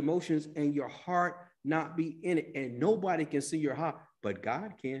going through the motions and your heart not be in it, and nobody can see your heart, but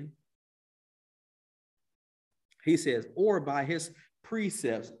God can. He says, or by his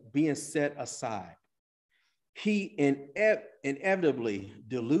precepts being set aside. He inevitably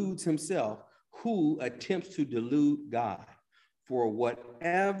deludes himself who attempts to delude God. For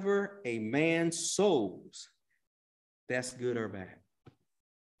whatever a man sows, that's good or bad.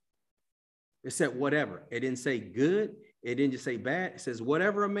 It said whatever. It didn't say good. It didn't just say bad. It says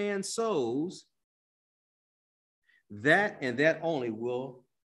whatever a man sows, that and that only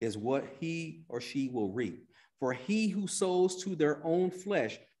is what he or she will reap. For he who sows to their own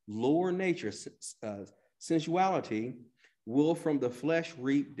flesh, lower nature, sensuality, will from the flesh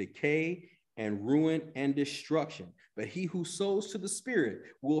reap decay and ruin and destruction. But he who sows to the Spirit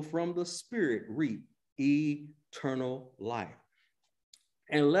will from the Spirit reap eternal life.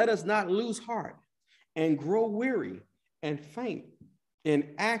 And let us not lose heart and grow weary and faint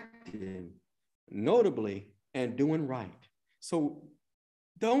in acting, notably, and doing right. So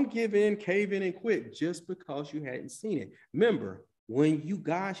don't give in, cave in, and quit just because you hadn't seen it. Remember, when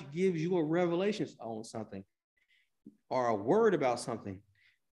God gives you a revelation on something or a word about something,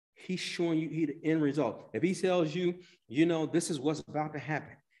 he's showing you the end result. If he tells you, this is what's about to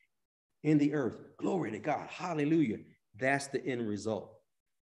happen in the earth, glory to God, hallelujah, that's the end result.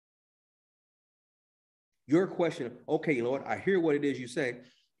 Your question, okay, Lord, I hear what it is you say.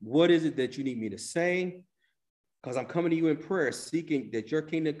 What is it that you need me to say? Because I'm coming to you in prayer, seeking that your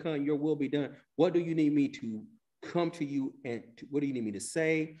kingdom come, your will be done. What do you need me to come to you and what do you need me to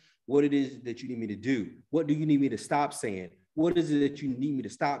say? What it is that you need me to do? What do you need me to stop saying? What is it that you need me to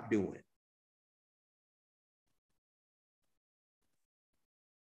stop doing?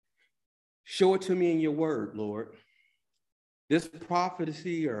 Show it to me in your word, Lord. This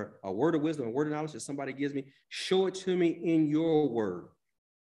prophecy or a word of wisdom, a word of knowledge that somebody gives me, show it to me in your word.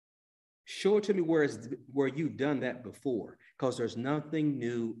 Show it to me where you've done that before, because there's nothing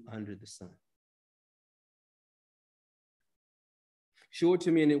new under the sun. Show it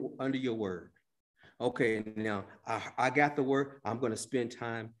to me under your word. Okay, now I got the word. I'm going to spend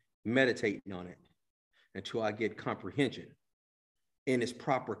time meditating on it until I get comprehension in its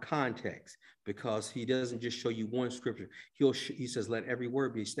proper context, because he doesn't just show you one scripture. He says, let every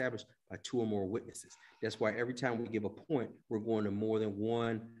word be established by two or more witnesses. That's why every time we give a point, we're going to more than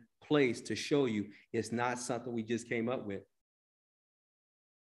one place to show you it's not something we just came up with.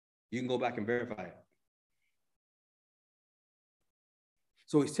 You can go back and verify it.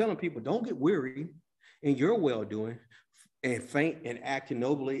 So he's telling people, don't get weary in your well-doing and faint and acting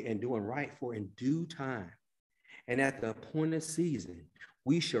nobly and doing right, for in due time and at the appointed season,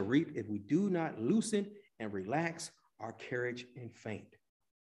 we shall reap if we do not loosen and relax our courage and faint.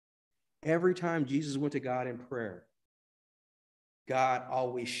 Every time Jesus went to God in prayer, God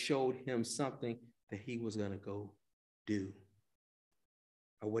always showed him something that he was going to go do,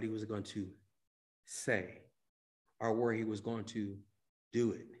 or what he was going to say, or where he was going to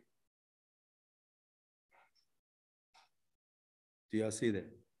do it. Do y'all see that?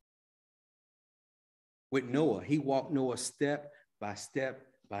 With Noah, he walked Noah step by step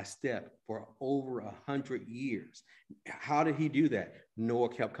by step for over 100 years. How did he do that? Noah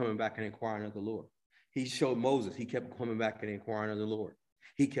kept coming back and inquiring of the Lord. He showed Moses, he kept coming back and inquiring of the Lord.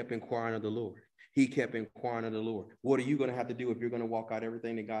 He kept inquiring of the Lord. He kept inquiring of the Lord. What are you going to have to do if you're going to walk out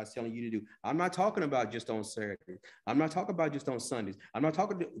everything that God's telling you to do? I'm not talking about just on Saturdays. I'm not talking about just on Sundays. I'm not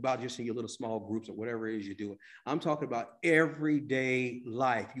talking about just in your little small groups or whatever it is you're doing. I'm talking about everyday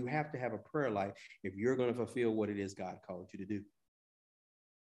life. You have to have a prayer life if you're going to fulfill what it is God called you to do.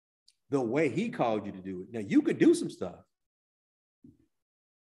 The way he called you to do it. Now, you could do some stuff,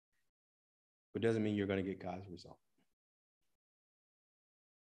 but doesn't mean you're going to get God's result.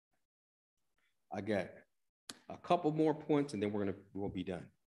 I got a couple more points and then we'll be done.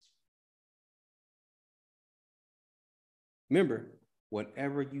 Remember,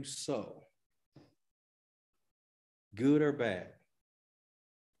 whatever you sow, good or bad,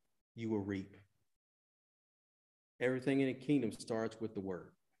 you will reap. Everything in the kingdom starts with the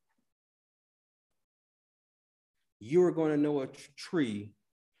word. You are going to know a tree.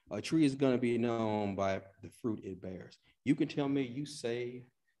 A tree is going to be known by the fruit it bears. You can tell me you saved,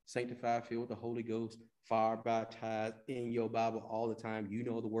 sanctified, filled with the Holy Ghost, fire baptized in your Bible all the time. You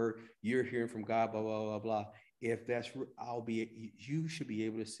know the word. You're hearing from God, blah, blah, blah, blah. If that's, you should be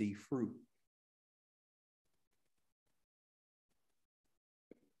able to see fruit.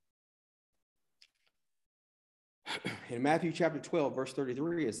 In Matthew chapter 12, verse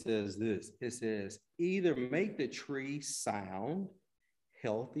 33, it says this. It says, either make the tree sound,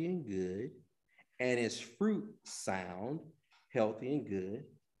 healthy and good, and its fruit sound, healthy and good,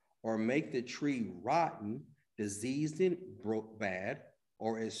 or make the tree rotten, diseased and bad,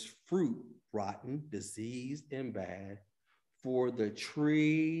 or its fruit rotten, diseased and bad, for the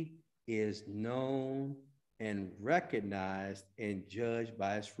tree is known and recognized and judged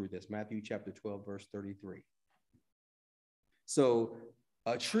by its fruit. That's Matthew chapter 12, verse 33. So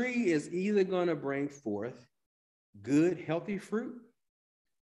a tree is either going to bring forth good, healthy fruit,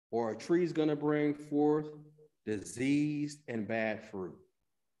 or a tree is going to bring forth diseased and bad fruit.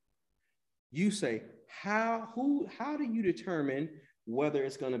 You say, how do you determine whether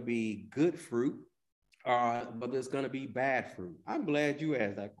it's going to be good fruit or whether it's going to be bad fruit? I'm glad you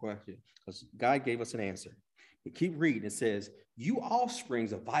asked that question because God gave us an answer. You keep reading. It says, you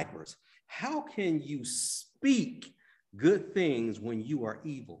offsprings of vipers, how can you speak good things when you are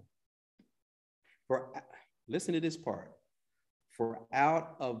evil? For listen to this part. For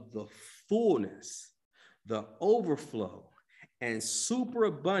out of the fullness, the overflow, and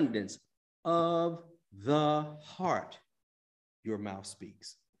superabundance of the heart, your mouth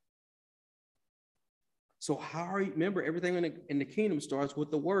speaks. So how are you? Remember, everything in the kingdom starts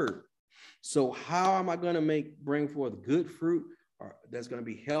with the word. So how am I going to bring forth good fruit, or that's going to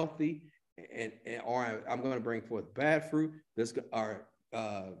be healthy, or I'm going to bring forth bad fruit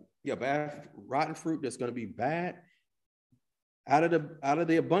bad rotten fruit that's going to be bad? Out of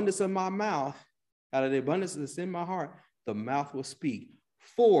the abundance of my mouth, out of the abundance that's in my heart, the mouth will speak.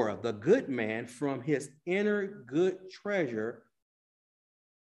 For the good man from his inner good treasure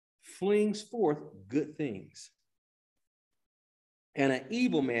flings forth good things. And an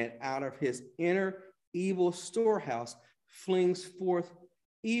evil man out of his inner evil storehouse flings forth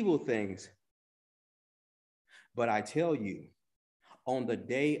evil things. But I tell you, on the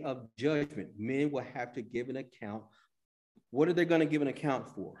day of judgment, men will have to give an account. What are they going to give an account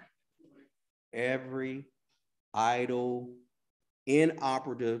for? Every idle,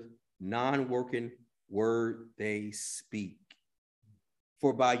 inoperative, non-working word they speak.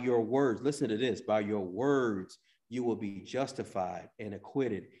 For by your words, listen to this, by your words, you will be justified and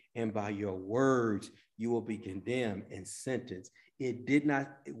acquitted. And by your words, you will be condemned and sentenced. It did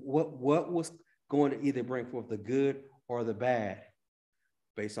not, what was going to either bring forth the good or the bad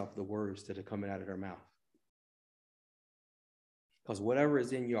based off the words that are coming out of their mouth. Because whatever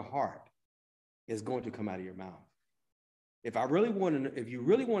is in your heart is going to come out of your mouth. If you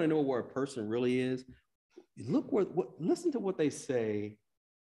really want to know where a person really is, listen to what they say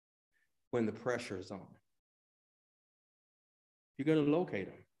when the pressure is on. You're going to locate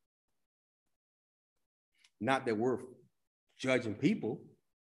them. Not that we're judging people,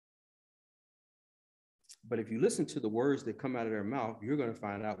 but if you listen to the words that come out of their mouth, you're going to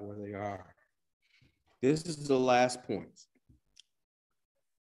find out where they are. This is the last point.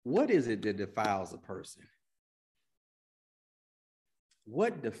 What is it that defiles a person?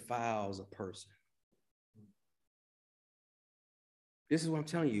 What defiles a person? This is what I'm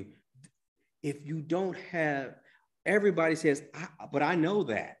telling you. If you don't have, everybody says, but I know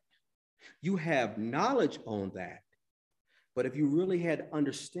that. You have knowledge on that. But if you really had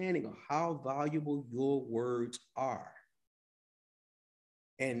understanding of how valuable your words are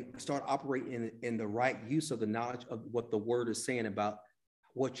and start operating in the right use of the knowledge of what the word is saying about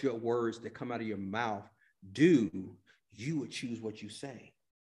what your words that come out of your mouth do, you would choose what you say.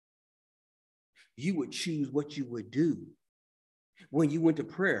 You would choose what you would do. When you went to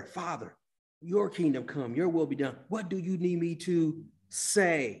prayer, Father, your kingdom come, your will be done. What do you need me to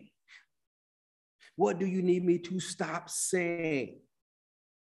say? What do you need me to stop saying?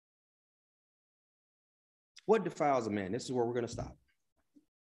 What defiles a man? This is where we're going to stop.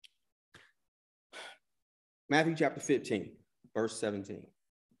 Matthew chapter 15, verse 17.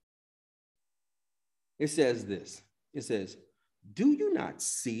 It says this. It says, do you not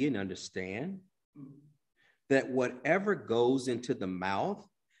see and understand? that whatever goes into the mouth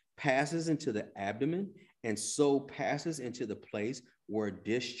passes into the abdomen and so passes into the place where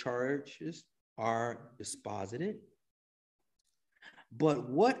discharges are deposited. But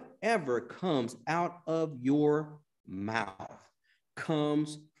whatever comes out of your mouth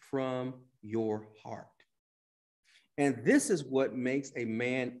comes from your heart. And this is what makes a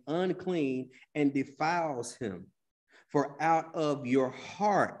man unclean and defiles him. For out of your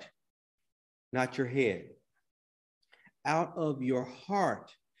heart, not your head, out of your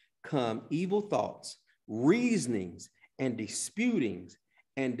heart come evil thoughts, reasonings, and disputings,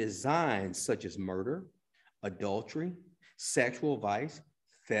 and designs such as murder, adultery, sexual vice,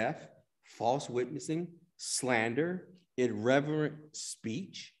 theft, false witnessing, slander, irreverent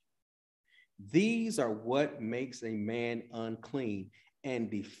speech. These are what makes a man unclean and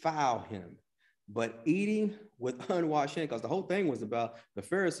defile him. But eating with unwashed hands, because the whole thing was about the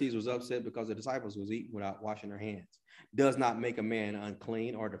Pharisees was upset because the disciples was eating without washing their hands, does not make a man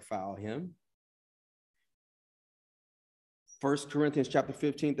unclean or defile him. 1 Corinthians chapter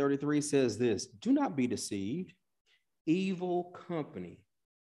 15, 33 says this, do not be deceived. Evil company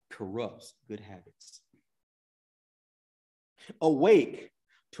corrupts good habits. Awake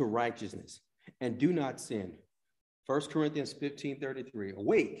to righteousness and do not sin. 1 Corinthians 15, 33,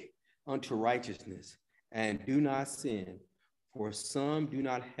 awake unto righteousness and do not sin, for some do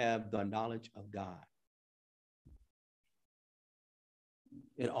not have the knowledge of God.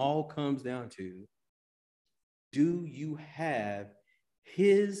 It all comes down to, do you have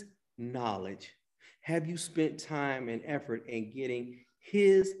his knowledge? Have you spent time and effort in getting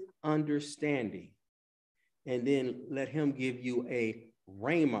his understanding? And then let him give you a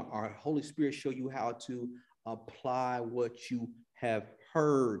rhema, or Holy Spirit show you how to apply what you have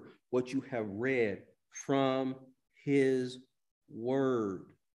heard, what you have read from his word.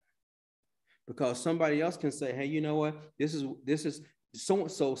 Because somebody else can say, hey, you know what? This is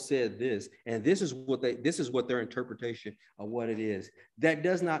so-and-so said this, and this is what their interpretation of what it is. That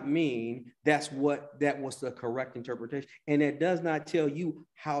does not mean that was the correct interpretation. And it does not tell you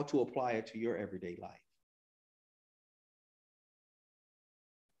how to apply it to your everyday life.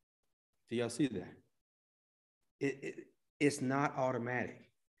 Do y'all see that? It's not automatic.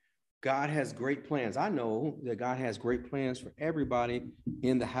 God has great plans. I know that God has great plans for everybody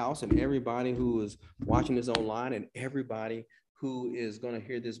in the house and everybody who is watching this online and everybody who is going to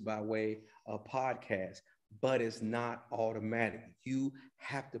hear this by way of podcast, but it's not automatic. You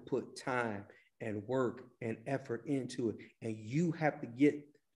have to put time and work and effort into it, and you have to get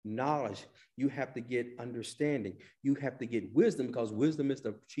knowledge. You have to get understanding. You have to get wisdom, because wisdom is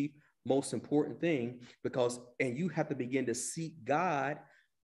the chief most important thing, and you have to begin to seek God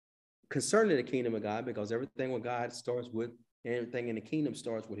concerning the kingdom of God, because everything with God starts with, everything in the kingdom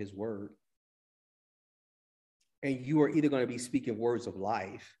starts with his word. And you are either going to be speaking words of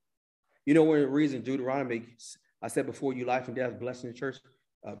life. You know, one of the reasons Deuteronomy, I said before, you life and death, blessing,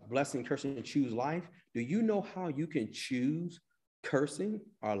 cursing, and choose life. Do you know how you can choose cursing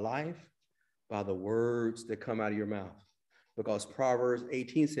or life? By the words that come out of your mouth. Because Proverbs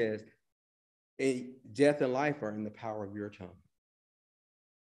 18 says, death and life are in the power of your tongue.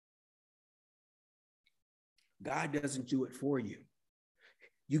 God doesn't do it for you.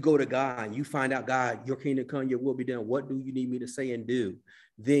 You go to God and you find out, God, your kingdom come, your will be done. What do you need me to say and do?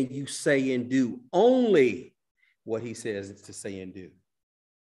 Then you say and do only what he says to say and do.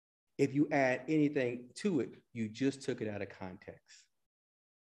 If you add anything to it, you just took it out of context.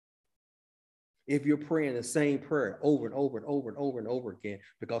 If you're praying the same prayer over and over and over and over and over again,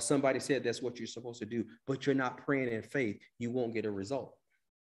 because somebody said that's what you're supposed to do, but you're not praying in faith, you won't get a result.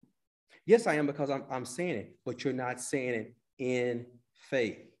 Yes, I am, because I'm saying it, but you're not saying it in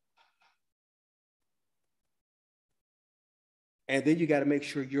faith. And then you got to make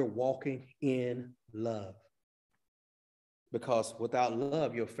sure you're walking in love, because without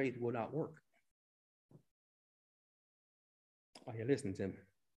love, your faith will not work. Are you listening to me?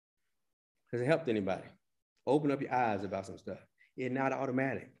 Has it helped anybody? Open up your eyes about some stuff. It's not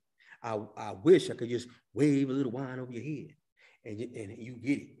automatic. I wish I could just wave a little wine over your head and you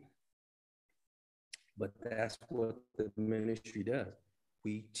get it. But that's what the ministry does.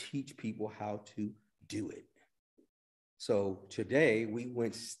 We teach people how to do it. So today we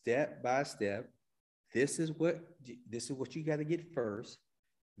went step by step. This is what you got to get first.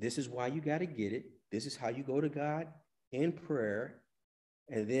 This is why you got to get it. This is how you go to God in prayer.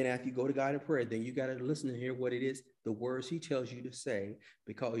 And then after you go to God in prayer, then you got to listen and hear what it is, the words he tells you to say,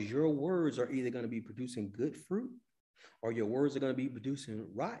 because your words are either going to be producing good fruit or your words are going to be producing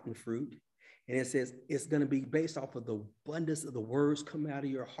rotten fruit. And it says it's going to be based off of the abundance of the words coming out of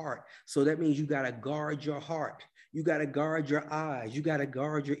your heart. So that means you got to guard your heart. You got to guard your eyes. You got to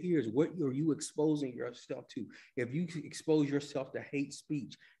guard your ears. What are you exposing yourself to? If you expose yourself to hate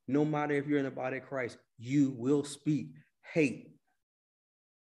speech, no matter if you're in the body of Christ, you will speak hate.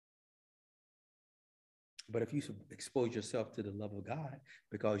 But if you expose yourself to the love of God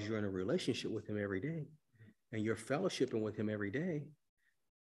because you're in a relationship with him every day and you're fellowshipping with him every day,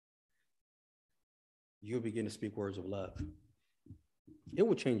 you'll begin to speak words of love. It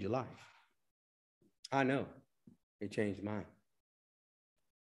will change your life. I know. It changed mine.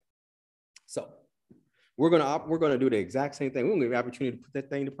 So we're gonna do the exact same thing. We're gonna give you an opportunity to put that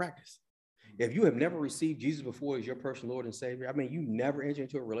thing to practice. If you have never received Jesus before as your personal Lord and Savior, I mean, you never entered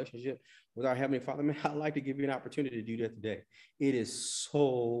into a relationship with our Heavenly Father, man, I'd like to give you an opportunity to do that today. It is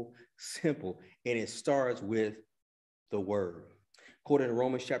so simple, and it starts with the Word. According to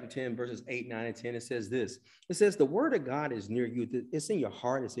Romans chapter 10, verses 8, 9, and 10, it says this. It says, the word of God is near you. It's in your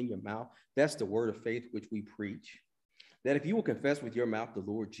heart. It's in your mouth. That's the word of faith which we preach. That if you will confess with your mouth the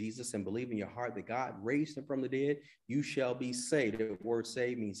Lord Jesus and believe in your heart that God raised him from the dead, you shall be saved. The word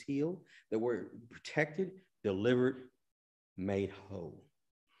saved means healed. The word protected, delivered, made whole.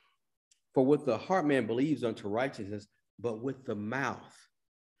 For with the heart man believes unto righteousness, but with the mouth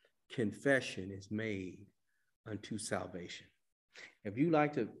confession is made unto salvation. If you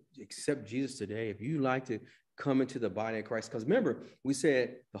like to accept Jesus today, if you like to come into the body of Christ, because remember, we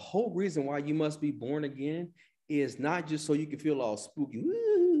said the whole reason why you must be born again is not just so you can feel all spooky,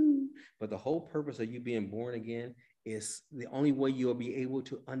 woo, but the whole purpose of you being born again is the only way you'll be able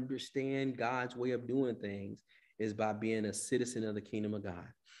to understand God's way of doing things is by being a citizen of the kingdom of God.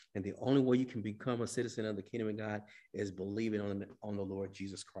 And the only way you can become a citizen of the kingdom of God is believing on the Lord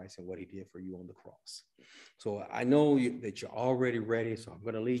Jesus Christ and what he did for you on the cross. So I know that you're already ready. So I'm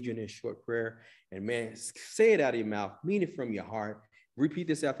going to lead you in this short prayer. And man, say it out of your mouth. Mean it from your heart. Repeat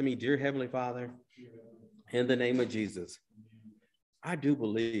this after me. Dear Heavenly Father, in the name of Jesus, I do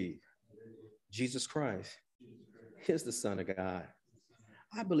believe Jesus Christ is the Son of God.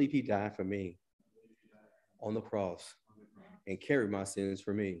 I believe he died for me on the cross and carried my sins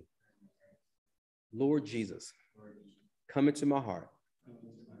for me. Lord Jesus, come into my heart.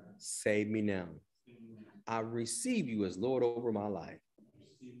 Save me now. I receive you as Lord over my life.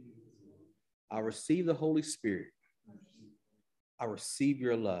 I receive the Holy Spirit. I receive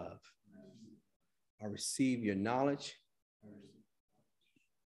your love. I receive your knowledge,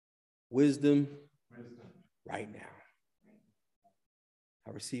 wisdom right now.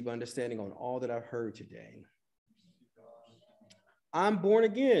 I receive understanding on all that I've heard today. I'm born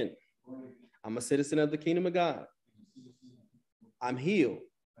again. I'm a citizen of the kingdom of God. I'm healed.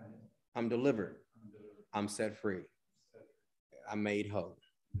 I'm delivered. I'm set free. I'm made whole.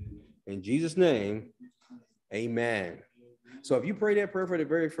 In Jesus' name, amen. So if you pray that prayer for the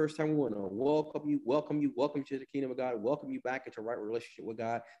very first time, we want to welcome you to the kingdom of God, welcome you back into right relationship with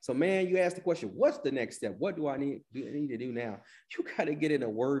God. So man, you ask the question, what's the next step? What do I need to do now? You got to get in a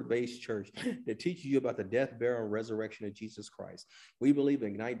word-based church that teaches you about the death, burial, and resurrection of Jesus Christ. We believe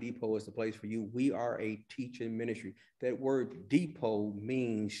Ignite Depot is the place for you. We are a teaching ministry. That word depot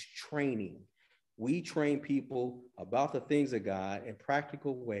means training. We train people about the things of God in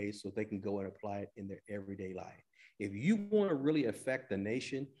practical ways so they can go and apply it in their everyday life. If you want to really affect the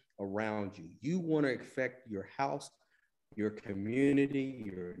nation around you, you want to affect your house, your community,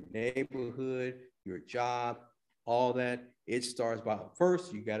 your neighborhood, your job, all that, it starts by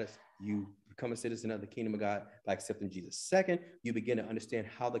first, you become a citizen of the kingdom of God by accepting Jesus. Second, you begin to understand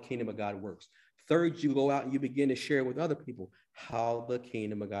how the kingdom of God works. Third, you go out and you begin to share with other people how the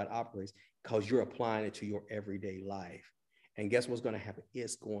kingdom of God operates because you're applying it to your everyday life. And guess what's going to happen?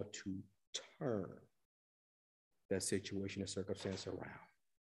 It's going to turn that situation and circumstance around.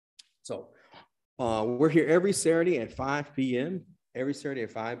 So we're here every Saturday at 5 p.m.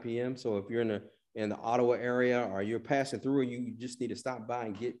 So if you're in the Ottawa area or you're passing through and you just need to stop by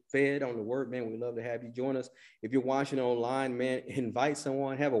and get fed on the word, man, we'd love to have you join us. If you're watching online, man, invite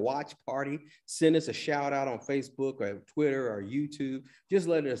someone, have a watch party, send us a shout out on Facebook or Twitter or YouTube. Just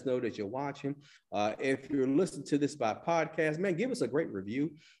let us know that you're watching. If you're listening to this by podcast, man, give us a great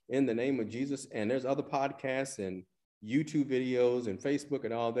review in the name of Jesus. And there's other podcasts and YouTube videos and Facebook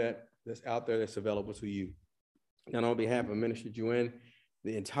and all that's out there that's available to you. And on behalf of Minister Joanne,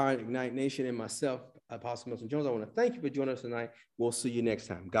 the entire Ignite Nation, and myself, Apostle Milton Jones, I want to thank you for joining us tonight. We'll see you next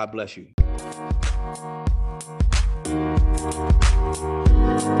time. God bless you.